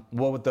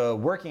 well, with the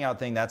working out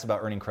thing, that's about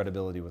earning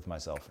credibility with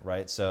myself,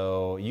 right?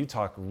 So you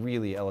talk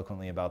really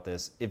eloquently about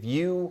this. If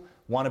you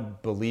want to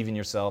believe in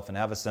yourself and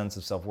have a sense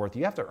of self-worth,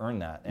 you have to earn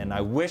that. And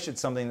I wish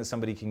it's something that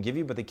somebody can give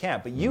you, but they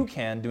can't. But you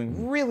can,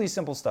 doing really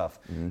simple stuff.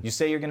 You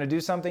say you're going to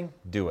do something,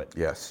 do it.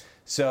 Yes.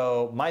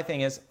 So my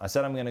thing is, I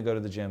said I'm going to go to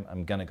the gym,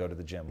 I'm going to go to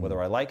the gym. Whether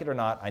I like it or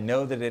not, I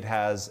know that it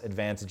has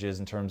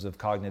advantages in terms of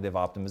cognitive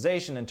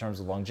optimization, in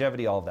terms of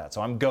longevity, all of that. So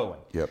I'm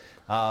going. Yep.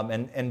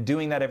 And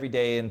doing that every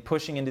day and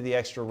pushing into the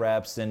extra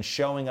reps and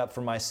showing up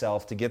for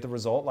myself to get the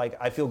result, like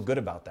I feel good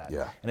about that.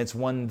 Yeah. And it's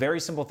one very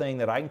simple thing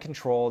that I can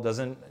control,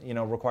 doesn't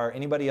require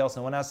anybody else,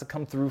 no one has to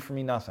come through for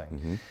me,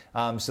 nothing.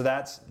 So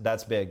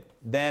that's big.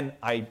 Then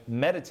I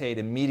meditate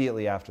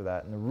immediately after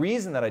that. And the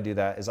reason that I do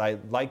that is I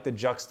like the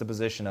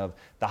juxtaposition of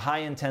the high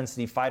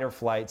intensity fight or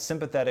flight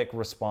sympathetic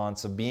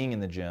response of being in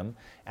the gym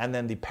and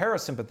then the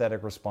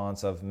parasympathetic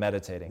response of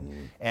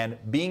meditating. And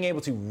being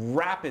able to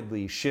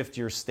rapidly shift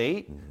your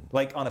state,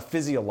 like on a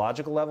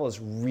physiological level,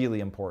 is really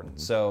important.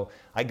 So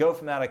I go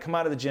from that, I come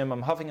out of the gym,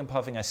 I'm huffing and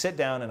puffing, I sit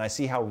down and I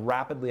see how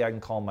rapidly I can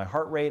calm my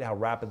heart rate, how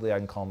rapidly I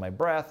can calm my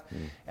breath,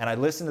 and I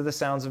listen to the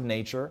sounds of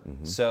nature.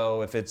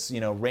 So if it's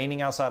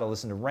raining outside, I'll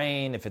listen to rain.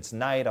 If it's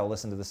night, I'll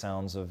listen to the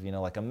sounds of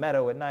like a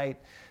meadow at night,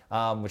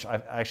 which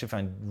I actually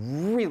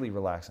find really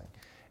relaxing.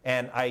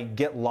 And I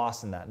get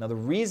lost in that. Now, the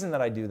reason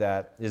that I do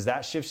that is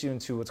that shifts you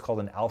into what's called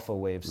an alpha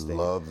wave state.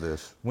 Love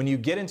this. When you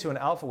get into an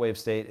alpha wave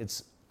state,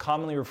 it's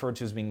commonly referred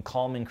to as being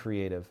calm and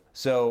creative.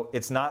 So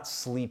it's not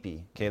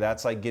sleepy, okay?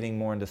 That's like getting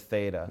more into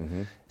theta.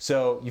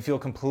 So you feel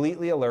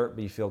completely alert,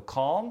 but you feel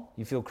calm,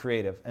 you feel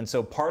creative. And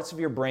so parts of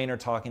your brain are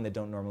talking that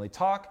don't normally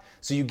talk.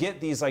 So you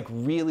get these like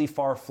really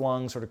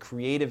far-flung sort of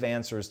creative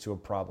answers to a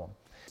problem.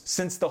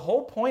 Since the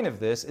whole point of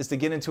this is to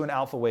get into an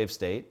alpha wave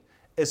state,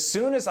 as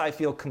soon as I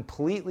feel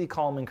completely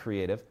calm and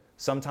creative,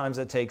 sometimes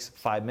it takes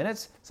 5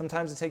 minutes,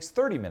 sometimes it takes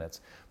 30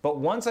 minutes. But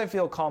once I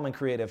feel calm and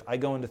creative, I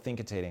go into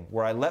thinkitating,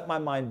 where I let my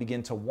mind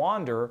begin to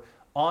wander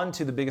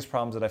onto the biggest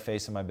problems that I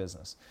face in my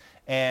business.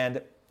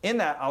 And in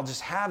that, I'll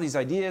just have these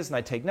ideas and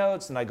I take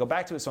notes and I go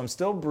back to it. So I'm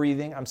still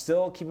breathing, I'm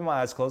still keeping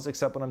my eyes closed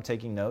except when I'm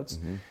taking notes.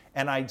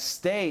 And I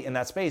stay in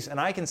that space and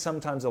I can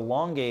sometimes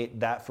elongate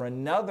that for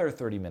another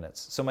 30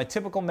 minutes. So my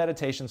typical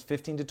meditation's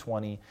 15 to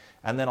 20,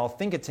 and then I'll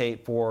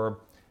thinkitate for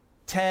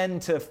 10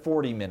 to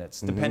 40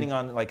 minutes, depending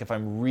on like if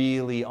I'm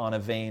really on a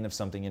vein of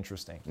something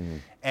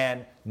interesting.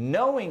 And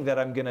knowing that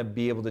I'm gonna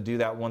be able to do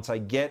that once I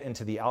get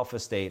into the alpha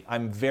state,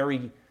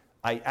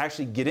 I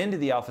actually get into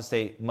the alpha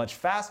state much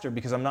faster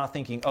because I'm not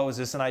thinking, oh, is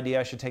this an idea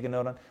I should take a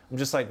note on? I'm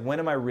just like, when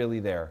am I really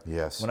there?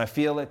 Yes. When I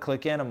feel it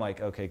click in, I'm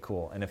like, okay,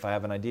 cool. And if I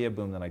have an idea,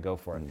 boom, then I go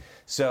for it.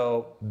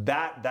 So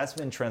that's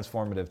been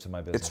transformative to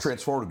my business. It's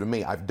transformative to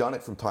me. I've done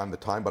it from time to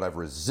time, but I've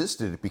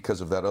resisted it because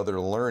of that other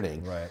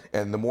learning. Right.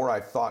 And the more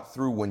I've thought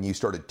through when you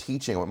started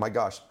teaching, I went, my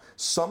gosh,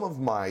 some of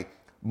my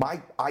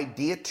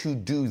idea to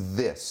do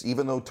this,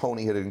 even though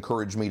Tony had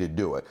encouraged me to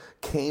do it,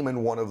 came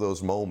in one of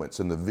those moments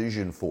and the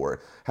vision for it.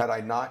 Had I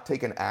not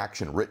taken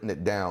action, written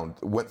it down,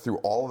 went through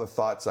all of the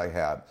thoughts I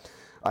had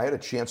a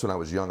chance when I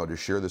was young, I'll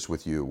just share this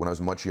with you. When I was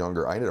much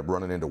younger, I ended up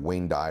running into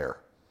Wayne Dyer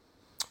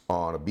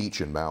on a beach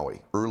in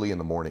Maui early in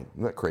the morning.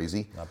 Isn't that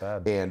crazy? Not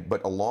bad.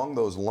 But along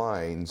those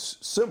lines,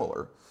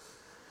 similar,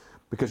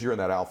 because you're in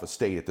that alpha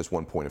state at this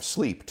one point of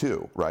sleep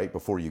too, right,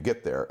 before you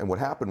get there. And what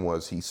happened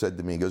was, he said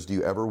to me, he goes, do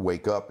you ever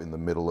wake up in the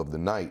middle of the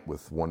night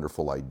with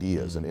wonderful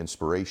ideas and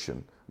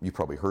inspiration? You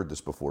probably heard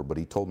this before, but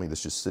he told me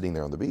this just sitting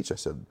there on the beach. I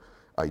said,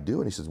 I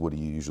do. And he says, what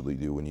do you usually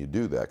do when you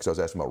do that? Because I was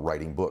asking about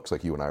writing books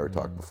like you and I were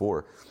talking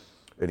before.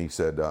 And he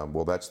said,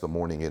 well, that's the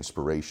morning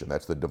inspiration.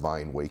 That's the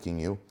divine waking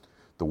you.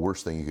 The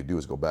worst thing you could do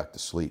is go back to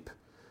sleep.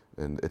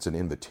 And it's an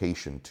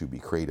invitation to be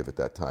creative at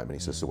that time. And he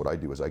says, so what I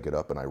do is I get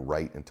up and I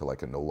write until I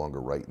can no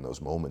longer write in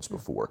those moments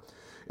before.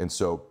 And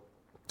so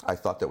I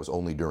thought that was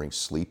only during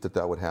sleep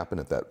that would happen,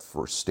 at that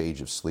first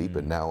stage of sleep.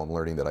 And now I'm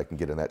learning that I can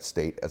get in that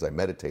state as I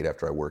meditate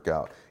after I work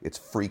out. It's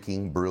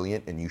freaking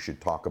brilliant, and you should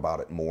talk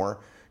about it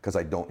more, because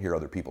I don't hear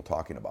other people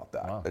talking about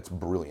that. Wow. It's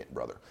brilliant,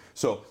 brother.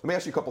 So let me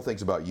ask you a couple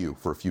things about you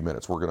for a few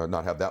minutes. We're gonna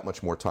not have that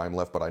much more time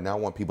left, but I now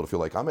want people to feel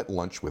like I'm at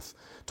lunch with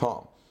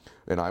Tom,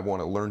 and I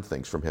want to learn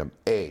things from him.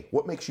 A,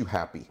 what makes you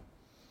happy?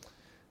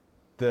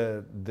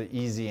 The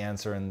easy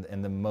answer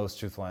and the most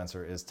truthful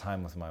answer is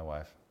time with my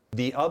wife.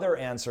 The other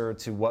answer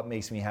to what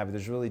makes me happy,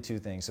 there's really two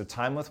things. So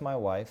time with my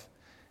wife,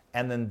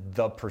 and then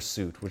the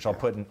pursuit, which I'll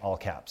put in all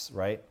caps,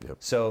 right? Yep.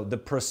 So the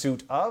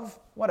pursuit of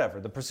whatever,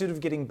 the pursuit of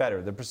getting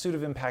better, the pursuit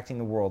of impacting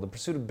the world, the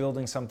pursuit of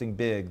building something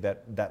big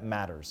that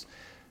matters.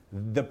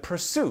 The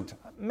pursuit,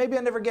 maybe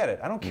I never get it.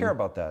 I don't care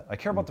about that. I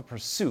care about the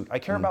pursuit. I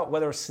care about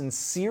whether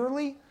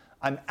sincerely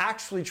I'm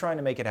actually trying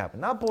to make it happen.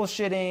 Not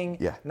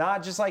bullshitting,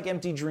 not just like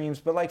empty dreams,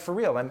 but like for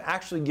real. I'm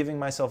actually giving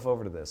myself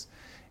over to this.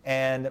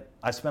 And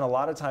I spent a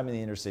lot of time in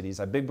the inner cities.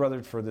 I big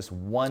brothered for this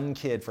one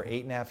kid for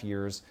 8.5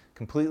 years,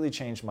 completely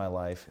changed my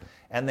life.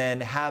 And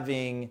then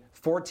having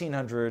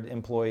 1,400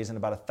 employees and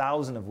about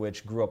 1,000 of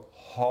which grew up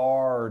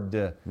hard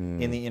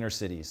in the inner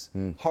cities.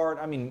 Hard,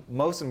 I mean,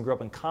 most of them grew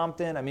up in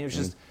Compton. I mean, it was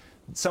just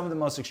some of the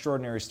most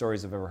extraordinary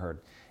stories I've ever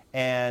heard.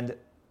 And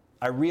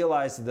I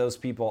realized that those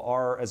people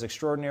are as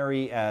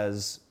extraordinary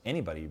as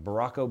anybody.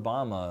 Barack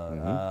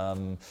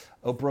Obama,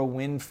 Oprah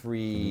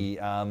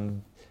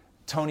Winfrey,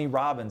 Tony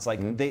Robbins, like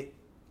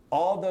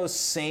all those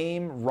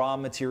same raw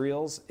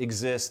materials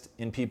exist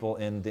in people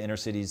in the inner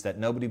cities that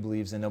nobody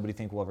believes and nobody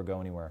think will ever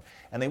go anywhere.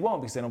 And they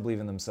won't because they don't believe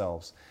in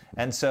themselves.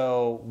 And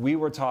so we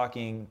were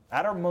talking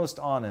at our most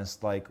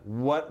honest, like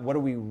what are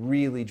we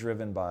really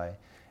driven by?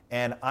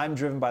 And I'm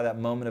driven by that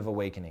moment of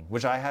awakening,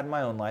 which I had in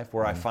my own life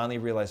where I finally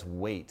realized,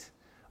 wait,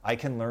 I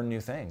can learn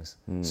new things.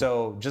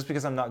 So just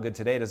because I'm not good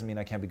today doesn't mean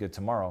I can't be good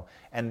tomorrow.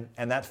 And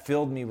that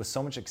filled me with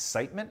so much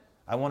excitement.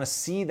 I want to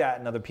see that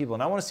in other people.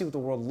 And I want to see what the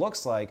world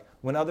looks like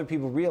when other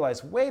people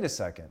realize, wait a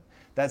second,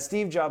 that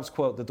Steve Jobs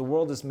quote that the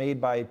world is made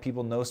by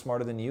people no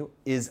smarter than you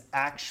is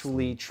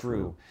actually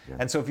true. Yeah.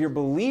 And so if you're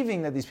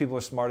believing that these people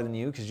are smarter than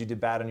you because you did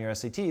bad on your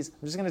SATs,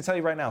 I'm just going to tell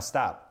you right now,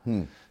 stop.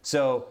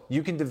 So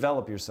you can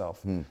develop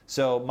yourself.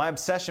 So my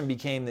obsession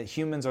became that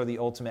humans are the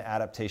ultimate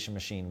adaptation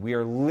machine. We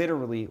are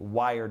literally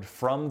wired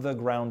from the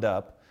ground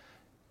up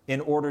in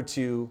order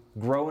to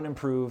grow and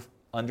improve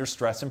under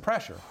stress and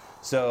pressure.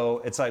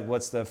 So it's like,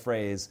 what's the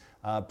phrase?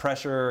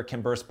 Pressure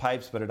can burst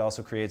pipes, but it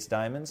also creates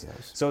diamonds.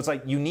 Yes. So it's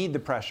like you need the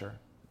pressure.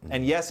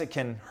 And yes, it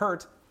can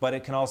hurt, but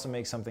it can also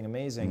make something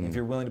amazing if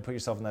you're willing to put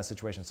yourself in that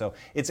situation. So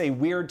it's a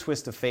weird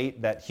twist of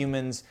fate that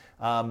humans,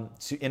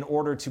 in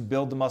order to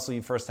build the muscle,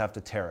 you first have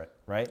to tear it,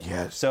 right?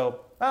 Yes.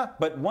 So,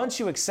 but once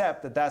you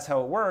accept that that's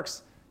how it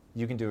works,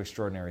 you can do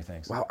extraordinary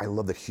things. Wow, I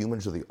love that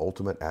humans are the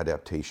ultimate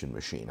adaptation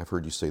machine. I've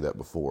heard you say that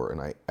before,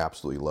 and I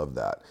absolutely love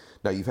that.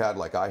 Now, you've had,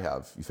 like I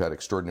have, you've had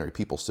extraordinary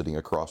people sitting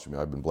across from you.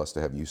 I've been blessed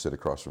to have you sit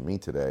across from me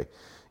today.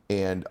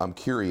 And I'm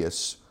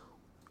curious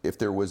if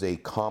there was a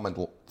common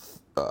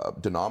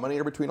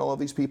denominator between all of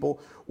these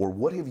people, or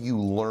what have you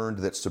learned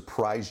that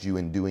surprised you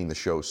in doing the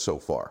show so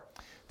far?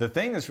 The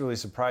thing that's really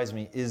surprised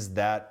me is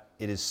that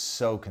it is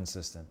so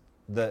consistent.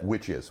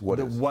 Which is?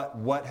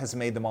 What has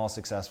made them all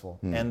successful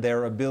and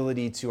their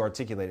ability to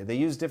articulate it. They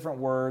use different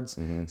words.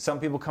 Some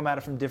people come at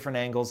it from different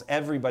angles.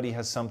 Everybody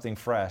has something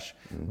fresh.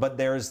 But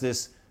there's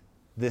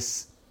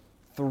this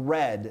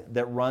thread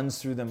that runs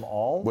through them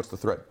all. What's the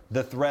thread?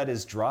 The thread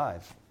is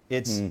drive.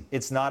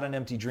 It's not an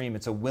empty dream.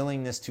 It's a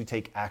willingness to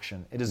take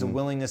action. It is a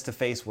willingness to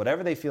face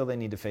whatever they feel they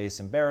need to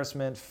face,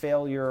 embarrassment,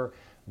 failure,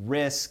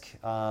 risk.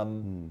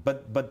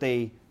 But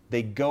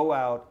they go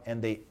out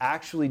and they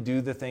actually do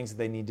the things that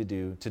they need to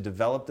do to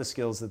develop the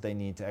skills that they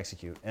need to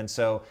execute. And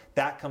so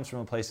that comes from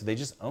a place that they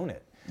just own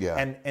it. Yeah.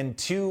 And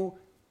to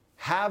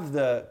have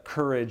the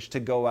courage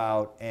to go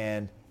out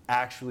and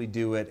actually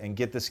do it and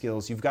get the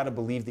skills, you've got to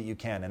believe that you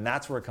can. And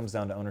that's where it comes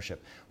down to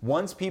ownership.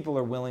 Once people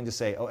are willing to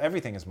say, oh,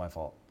 everything is my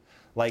fault.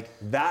 Like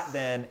that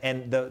then,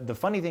 and the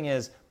funny thing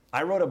is,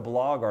 I wrote a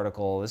blog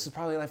article, this is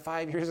probably like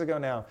 5 years ago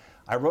now.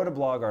 I wrote a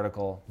blog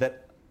article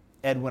that,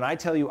 Ed, when I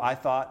tell you, I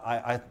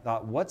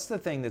thought, what's the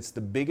thing that's the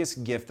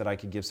biggest gift that I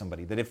could give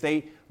somebody that if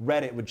they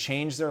read it would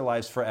change their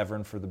lives forever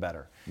and for the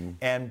better?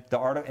 And the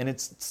article, and it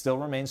still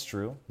remains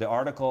true. The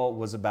article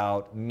was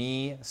about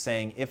me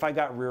saying if I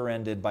got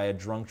rear-ended by a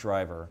drunk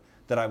driver,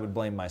 that I would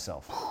blame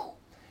myself.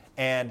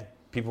 And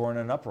people were in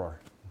an uproar,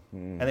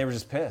 and they were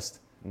just pissed.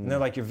 And they're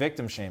like, you're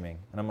victim shaming,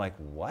 and I'm like,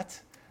 what?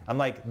 I'm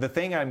like, the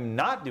thing I'm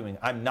not doing,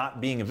 I'm not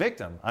being a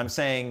victim. I'm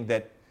saying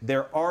that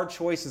there are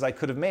choices I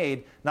could have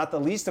made, not the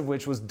least of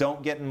which was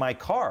don't get in my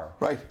car.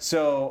 Right.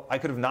 So I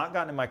could have not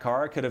gotten in my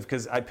car. I could have,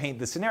 because I paint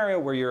the scenario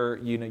where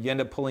you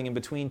end up pulling in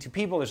between two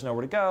people. There's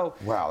nowhere to go.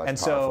 Wow,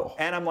 that's and powerful. So,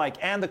 and I'm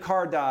like, and the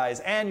car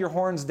dies, and your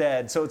horn's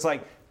dead. So it's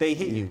like they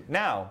hit you.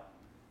 Now,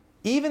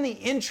 even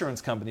the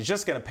insurance company is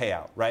just going to pay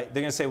out, right?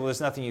 They're going to say, well,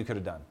 there's nothing you could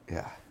have done.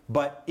 Yeah.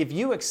 But if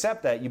you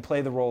accept that, you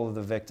play the role of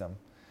the victim.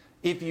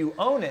 If you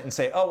own it and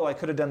say, oh, well, I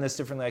could have done this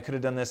differently, I could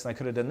have done this, and I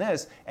could have done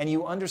this, and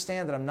you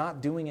understand that I'm not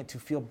doing it to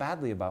feel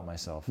badly about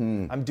myself.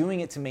 I'm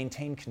doing it to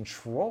maintain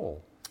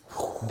control.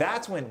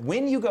 That's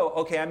when you go,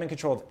 okay, I'm in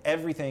control of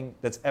everything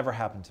that's ever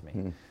happened to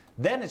me.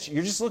 Then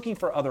you're just looking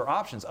for other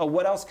options. Oh,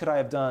 what else could I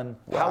have done?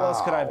 Wow. How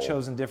else could I have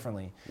chosen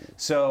differently?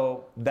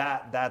 So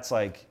that's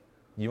like,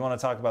 you want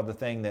to talk about the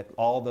thing that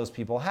all those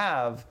people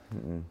have,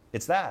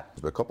 it's that.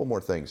 There's a couple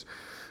more things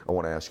I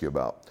want to ask you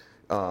about.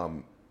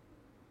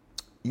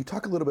 You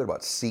talk a little bit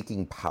about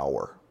seeking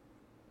power.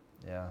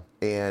 Yeah.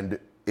 And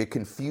it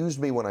confused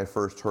me when I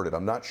first heard it.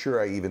 I'm not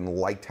sure I even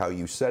liked how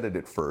you said it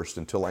at first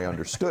until I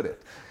understood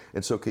it.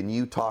 And so can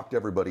you talk to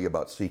everybody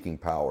about seeking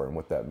power and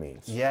what that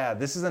means? Yeah,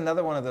 this is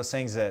another one of those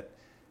things that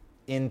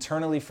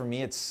internally for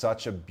me, it's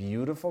such a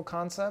beautiful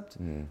concept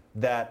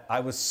that I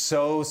was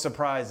so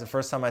surprised the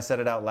first time I said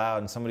it out loud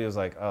and somebody was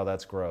like, oh,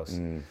 that's gross.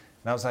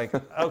 And I was like,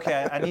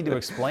 okay, I need to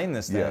explain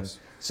this then. Yes.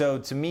 So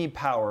to me,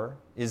 power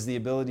is the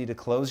ability to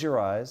close your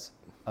eyes,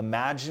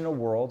 imagine a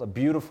world, a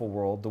beautiful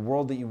world, the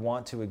world that you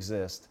want to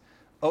exist,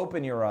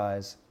 open your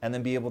eyes, and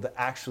then be able to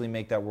actually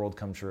make that world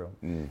come true.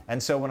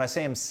 And so when I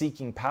say I'm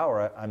seeking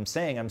power, I'm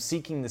saying I'm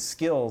seeking the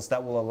skills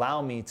that will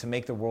allow me to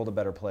make the world a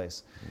better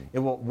place. It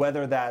will,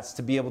 whether that's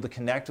to be able to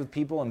connect with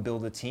people and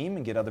build a team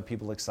and get other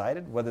people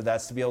excited, whether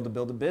that's to be able to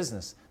build a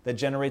business that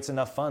generates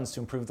enough funds to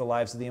improve the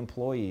lives of the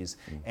employees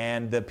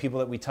and the people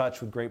that we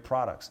touch with great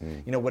products.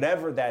 You know,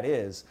 whatever that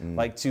is,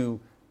 like to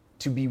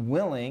be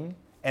willing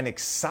and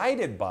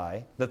excited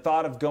by the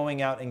thought of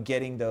going out and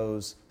getting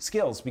those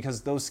skills,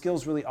 because those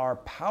skills really are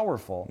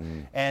powerful.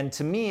 And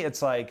to me,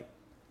 it's like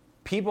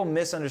people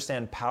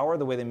misunderstand power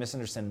the way they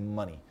misunderstand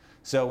money.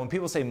 So when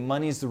people say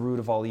money is the root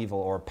of all evil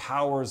or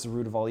power is the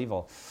root of all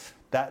evil,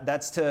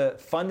 that's to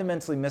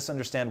fundamentally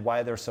misunderstand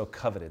why they're so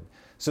coveted.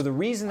 So the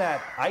reason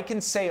that I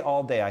can say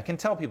all day, I can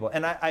tell people,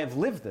 and I have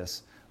lived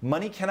this,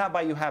 money cannot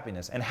buy you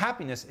happiness, and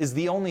happiness is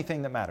the only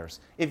thing that matters.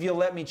 If you'll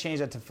let me change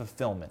that to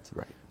fulfillment,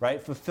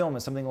 right?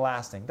 Fulfillment, something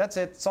lasting. That's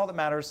it. It's all that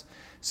matters.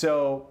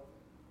 So,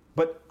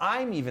 but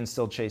I'm even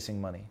still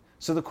chasing money.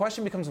 So the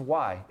question becomes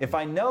why? If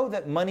I know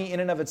that money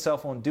in and of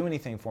itself won't do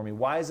anything for me,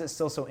 why is it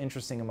still so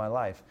interesting in my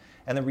life?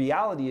 And the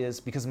reality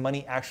is because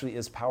money actually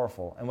is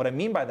powerful. And what I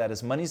mean by that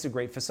is money's a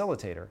great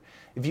facilitator.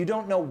 If you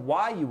don't know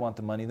why you want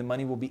the money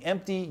will be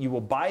empty. You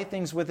will buy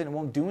things with it and it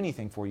won't do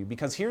anything for you.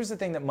 Because here's the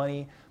thing that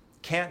money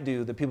can't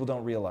do that people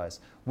don't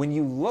realize. When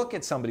you look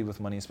at somebody with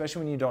money,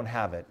 especially when you don't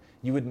have it,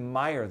 you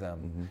admire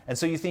them. And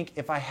so you think,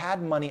 if I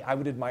had money, I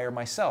would admire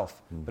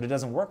myself. But it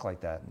doesn't work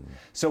like that.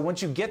 So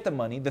once you get the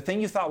money, the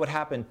thing you thought would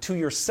happen to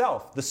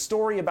yourself, the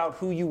story about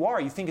who you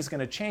are, you think is going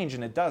to change,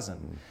 and it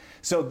doesn't.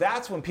 So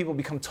that's when people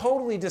become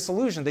totally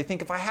disillusioned. They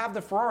think, if I have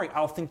the Ferrari,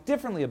 I'll think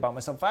differently about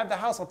myself. If I have the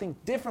house, I'll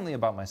think differently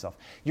about myself.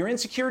 Your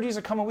insecurities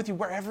are coming with you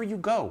wherever you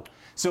go.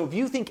 So if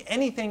you think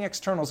anything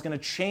external is going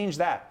to change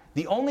that,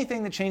 the only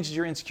thing that changes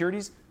your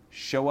insecurities,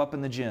 show up in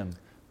the gym,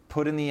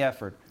 put in the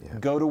effort,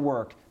 go to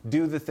work,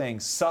 do the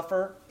things,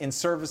 suffer in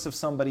service of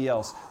somebody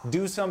else,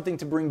 do something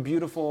to bring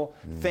beautiful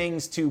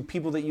things to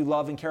people that you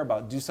love and care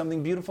about, do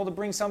something beautiful to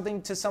bring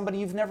something to somebody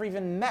you've never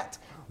even met.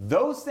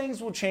 Those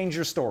things will change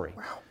your story.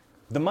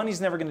 The money's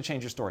never going to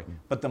change your story,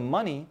 but the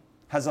money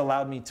has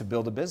allowed me to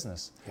build a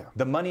business.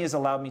 The money has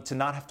allowed me to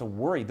not have to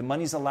worry. The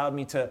money's allowed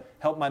me to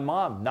help my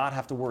mom not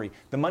have to worry.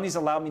 The money's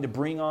allowed me to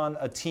bring on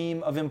a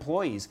team of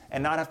employees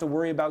and not have to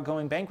worry about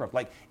going bankrupt.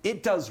 Like,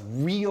 it does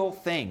real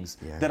things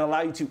that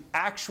allow you to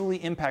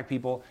actually impact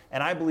people.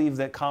 And I believe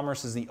that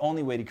commerce is the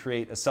only way to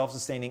create a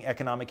self-sustaining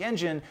economic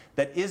engine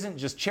that isn't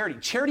just charity.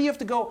 Charity, you have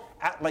to go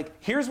at, like,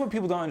 here's what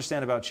people don't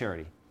understand about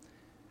charity.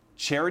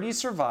 Charities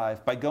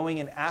survive by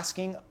going and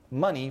asking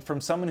money from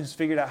someone who's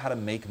figured out how to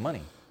make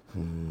money.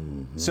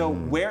 So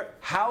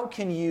how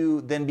can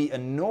you then be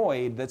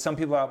annoyed that some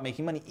people are out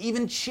making money?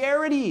 Even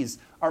charities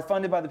are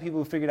funded by the people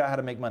who figured out how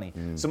to make money.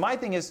 So my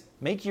thing is,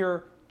 make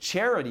your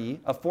charity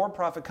a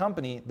for-profit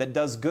company that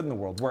does good in the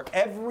world, where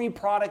every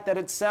product that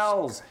it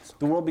sells,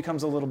 the world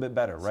becomes a little bit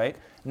better, right?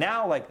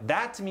 Now, like,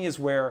 that to me is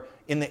where,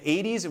 in the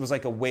 80s, it was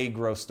like a way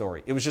growth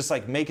story. It was just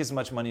like, make as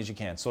much money as you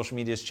can. Social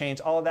media has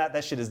changed all of that.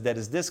 That shit is dead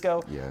as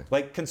disco.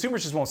 Like,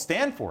 consumers just won't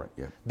stand for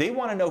it. They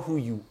want to know who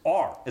you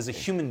are as a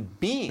human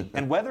being,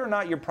 and whether or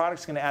not your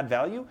product's going to add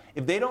value.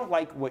 If they don't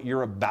like what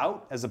you're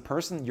about as a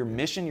person, your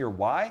mission, your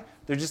why,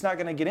 they're just not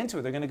going to get into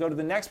it. They're going to go to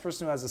the next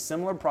person who has a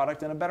similar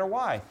product and a better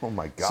why. Oh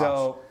my gosh.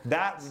 So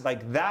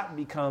that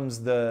becomes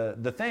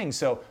the thing.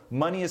 So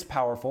money is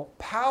powerful.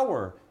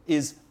 Power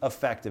is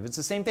effective. It's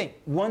the same thing.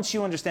 Once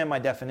you understand my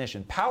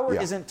definition, power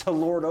isn't to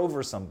lord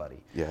over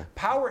somebody.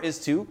 Power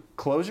is to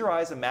close your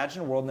eyes,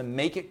 imagine a world, and then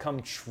make it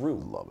come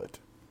true. Love it.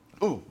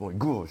 Oh my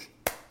gosh.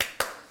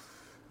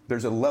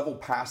 There's a level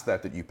past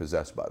that you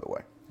possess, by the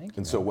way. Thank you.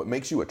 And so what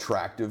makes you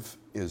attractive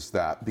is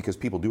that, because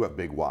people do have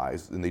big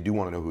whys and they do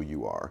want to know who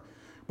you are,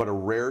 but a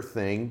rare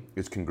thing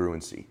is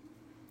congruency.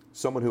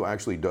 Someone who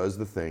actually does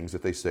the things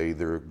that they say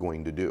they're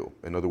going to do.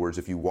 In other words,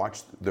 if you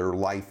watch their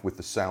life with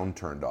the sound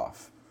turned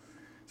off.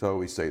 So I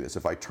always say this,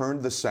 if I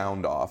turned the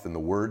sound off and the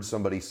words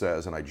somebody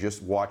says and I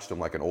just watched them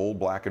like an old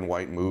black and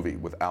white movie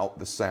without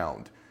the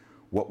sound,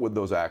 what would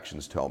those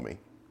actions tell me?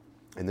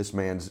 And this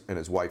man and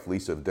his wife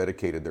Lisa have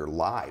dedicated their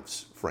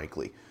lives,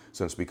 frankly,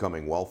 since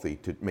becoming wealthy,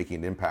 to making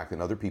an impact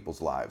in other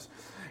people's lives.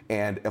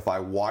 And if I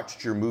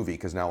watched your movie,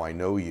 because now I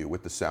know you,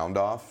 with the sound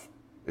off,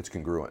 it's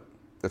congruent.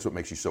 That's what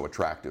makes you so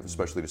attractive,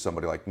 especially to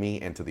somebody like me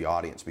and to the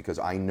audience, because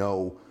I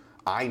know,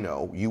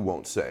 you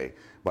won't say,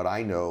 but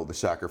I know the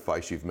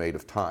sacrifice you've made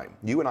of time.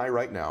 You and I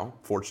right now,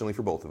 fortunately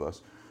for both of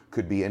us,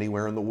 could be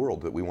anywhere in the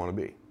world that we want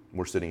to be.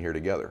 We're sitting here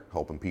together,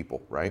 helping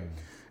people, right?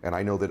 And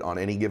I know that on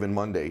any given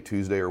Monday,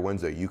 Tuesday, or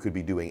Wednesday, you could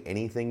be doing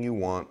anything you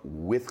want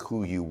with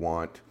who you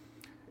want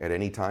at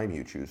any time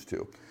you choose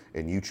to.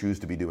 And you choose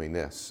to be doing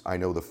this. I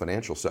know the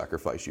financial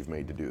sacrifice you've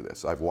made to do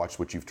this. I've watched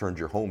what you've turned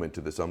your home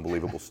into, this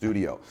unbelievable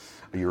studio.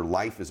 Your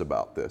life is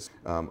about this.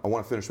 I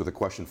want to finish with a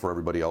question for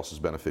everybody else's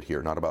benefit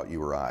here, not about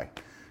you or I.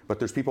 But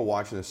there's people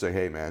watching this say,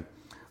 hey man,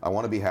 I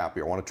want to be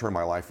happy. I want to turn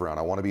my life around.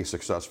 I want to be a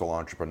successful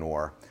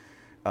entrepreneur.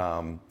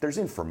 There's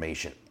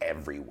information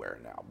everywhere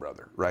now,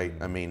 brother, right?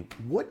 I mean,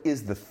 what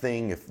is the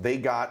thing if they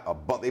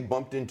they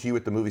bumped into you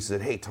at the movie and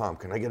said, hey, Tom,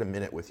 can I get a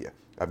minute with you?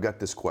 I've got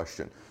this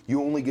question.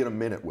 You only get a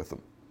minute with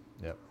them.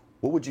 Yep.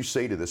 What would you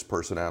say to this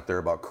person out there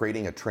about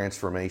creating a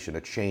transformation,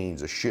 a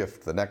change, a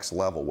shift, the next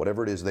level,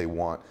 whatever it is they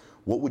want?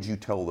 What would you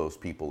tell those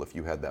people if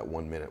you had that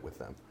 1 minute with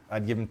them?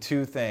 I'd give them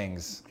two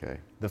things. Okay.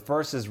 The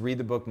first is read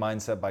the book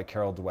Mindset by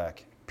Carol Dweck,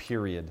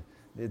 period.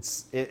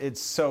 It's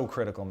so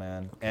critical,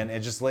 man. And it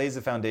just lays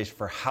the foundation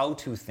for how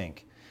to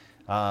think.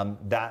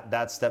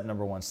 That's step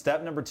number one.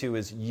 Step number two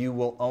is you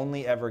will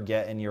only ever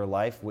get in your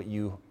life what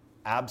you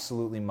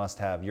absolutely must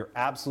have. Your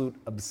absolute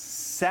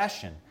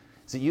obsession.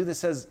 Is it you that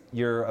says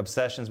your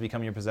obsessions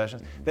become your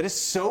possessions? That is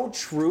so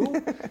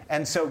true.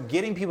 And so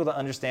getting people to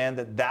understand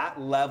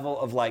that level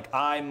of like,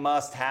 I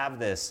must have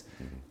this,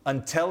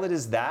 until it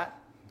is that,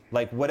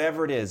 like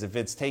whatever it is, if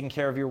it's taking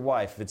care of your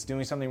wife, if it's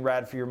doing something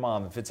rad for your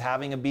mom, if it's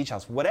having a beach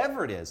house,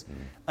 whatever it is,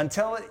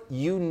 until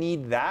you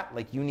need that,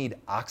 like you need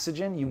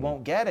oxygen, you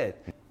won't get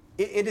it.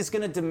 It is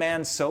going to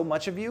demand so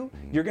much of you.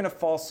 You're going to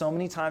fall so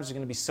many times. There's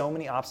going to be so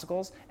many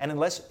obstacles. And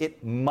unless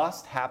it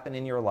must happen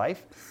in your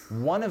life,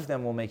 one of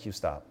them will make you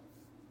stop.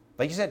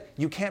 Like you said,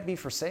 you can't be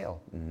for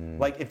sale.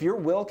 Like if your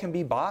will can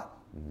be bought,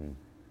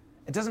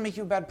 it doesn't make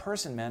you a bad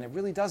person, man. It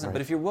really doesn't. Right.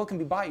 But if your will can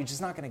be bought, you're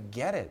just not going to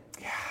get it.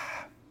 Yeah.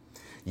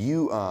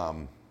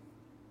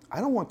 I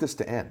don't want this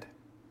to end.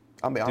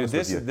 I'll be honest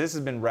with you. This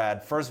has been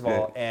rad, first of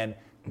all, and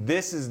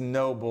this is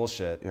no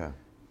bullshit. Yeah.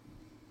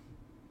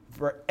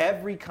 For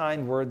every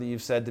kind word that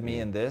you've said to me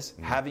in this,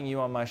 having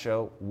you on my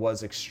show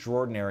was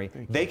extraordinary.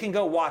 They can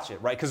go watch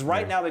it, right? Because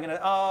right now they're going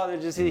to,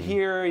 they're just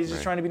here, he's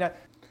just trying to be nice.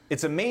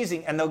 It's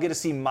amazing, and they'll get to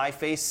see my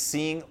face,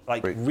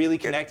 really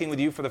connecting with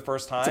you for the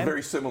first time. It's a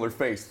very similar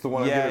face, the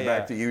one I'm giving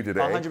back to you today.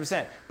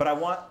 100%. But I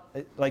want,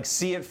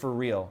 see it for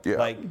real. Yeah.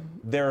 Like,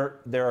 there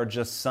are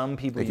just some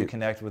people you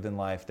connect with in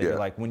life that are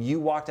like, when you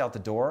walked out the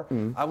door,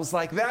 I was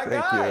like, that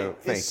guy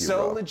is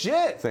so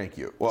legit. Thank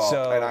you.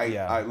 Well, and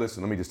I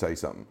listen, let me just tell you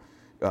something.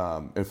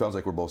 It sounds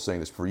like we're both saying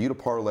this. For you to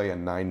parlay a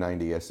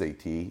 990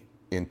 SAT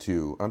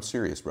into, I'm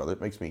serious, brother,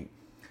 it makes me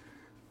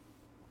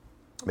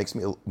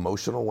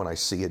emotional when I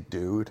see a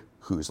dude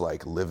who's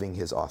like living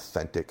his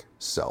authentic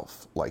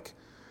self. Like,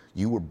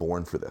 you were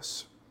born for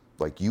this.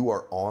 Like, you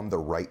are on the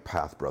right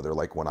path, brother.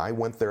 Like, when I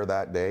went there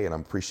that day, and I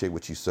appreciate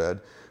what you said,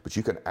 but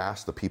you can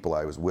ask the people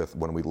I was with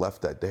when we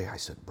left that day. I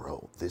said,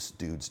 bro, this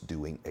dude's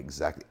doing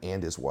exactly,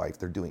 and his wife,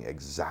 they're doing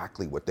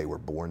exactly what they were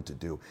born to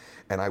do.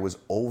 And I was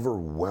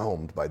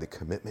overwhelmed by the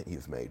commitment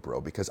you've made, bro,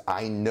 because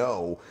I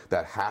know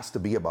that has to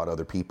be about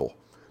other people.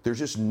 There's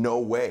just no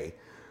way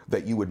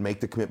that you would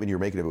make the commitment you're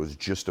making if it was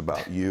just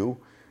about you.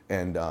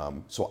 And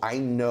so I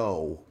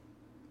know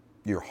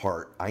your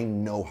heart. I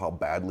know how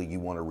badly you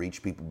want to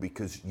reach people,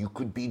 because you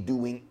could be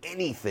doing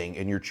anything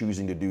and you're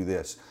choosing to do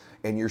this.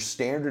 And your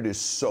standard is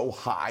so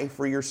high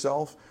for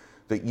yourself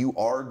that you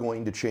are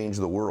going to change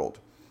the world.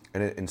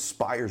 And it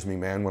inspires me,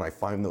 man, when I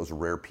find those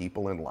rare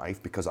people in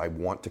life, because I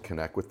want to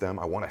connect with them.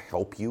 I want to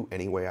help you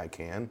any way I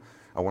can.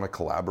 I want to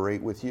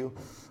collaborate with you.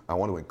 I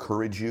want to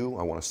encourage you.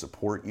 I want to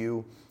support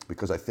you,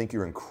 because I think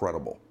you're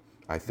incredible.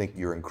 I think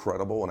you're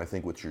incredible, and I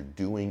think what you're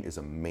doing is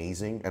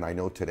amazing. And I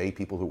know today,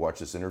 people who watch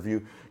this interview,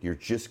 you're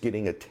just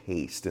getting a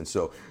taste. And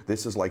so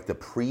this is like the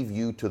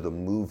preview to the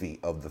movie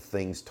of the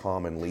things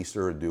Tom and Lisa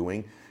are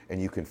doing.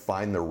 And you can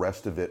find the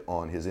rest of it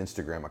on his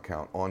Instagram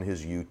account, on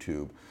his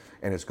YouTube.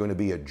 And it's going to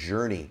be a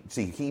journey.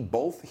 See,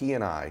 both he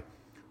and I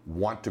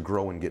want to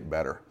grow and get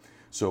better.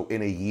 So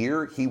in a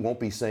year, he won't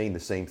be saying the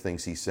same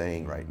things he's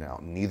saying right now.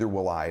 Neither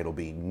will I. It'll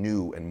be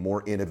new and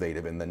more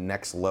innovative and the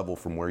next level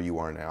from where you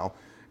are now.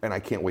 And I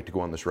can't wait to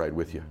go on this ride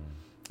with you.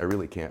 I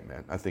really can't,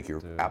 man. I think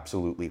you're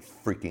absolutely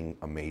freaking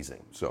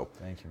amazing. So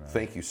thank you, man.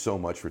 Thank you so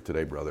much for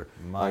today, brother.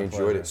 I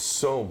enjoyed it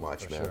so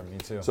much, man. Sure, me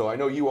too. So I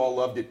know you all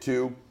loved it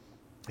too.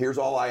 Here's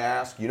all I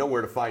ask. You know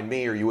where to find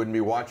me, or you wouldn't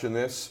be watching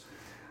this.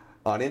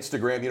 On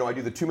Instagram, I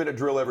do the 2-minute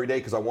drill every day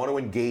because I want to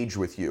engage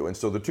with you. And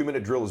so the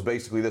 2-minute drill is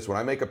basically this. When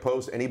I make a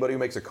post, anybody who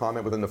makes a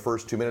comment within the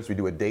first 2 minutes, we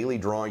do a daily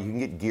drawing. You can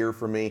get gear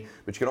from me,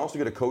 but you can also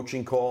get a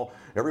coaching call.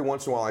 Every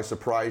once in a while, I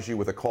surprise you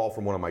with a call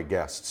from one of my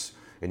guests.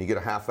 And you get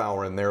a half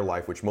hour in their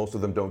life, which most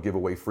of them don't give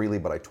away freely,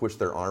 but I twist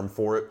their arm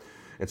for it.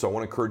 And so I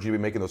want to encourage you to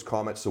be making those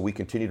comments so we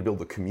continue to build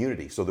the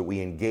community, so that we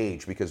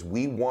engage, because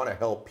we want to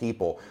help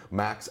people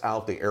max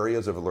out the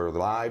areas of their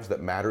lives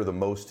that matter the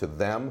most to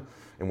them.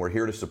 And we're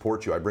here to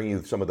support you. I bring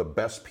you some of the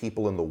best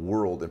people in the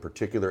world in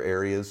particular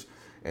areas,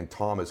 and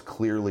Tom is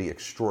clearly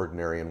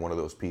extraordinary in one of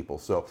those people.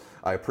 So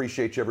I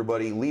appreciate you,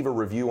 everybody. Leave a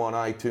review on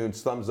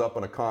iTunes, thumbs up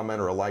and a comment,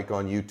 or a like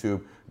on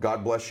YouTube.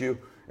 God bless you,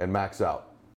 and max out.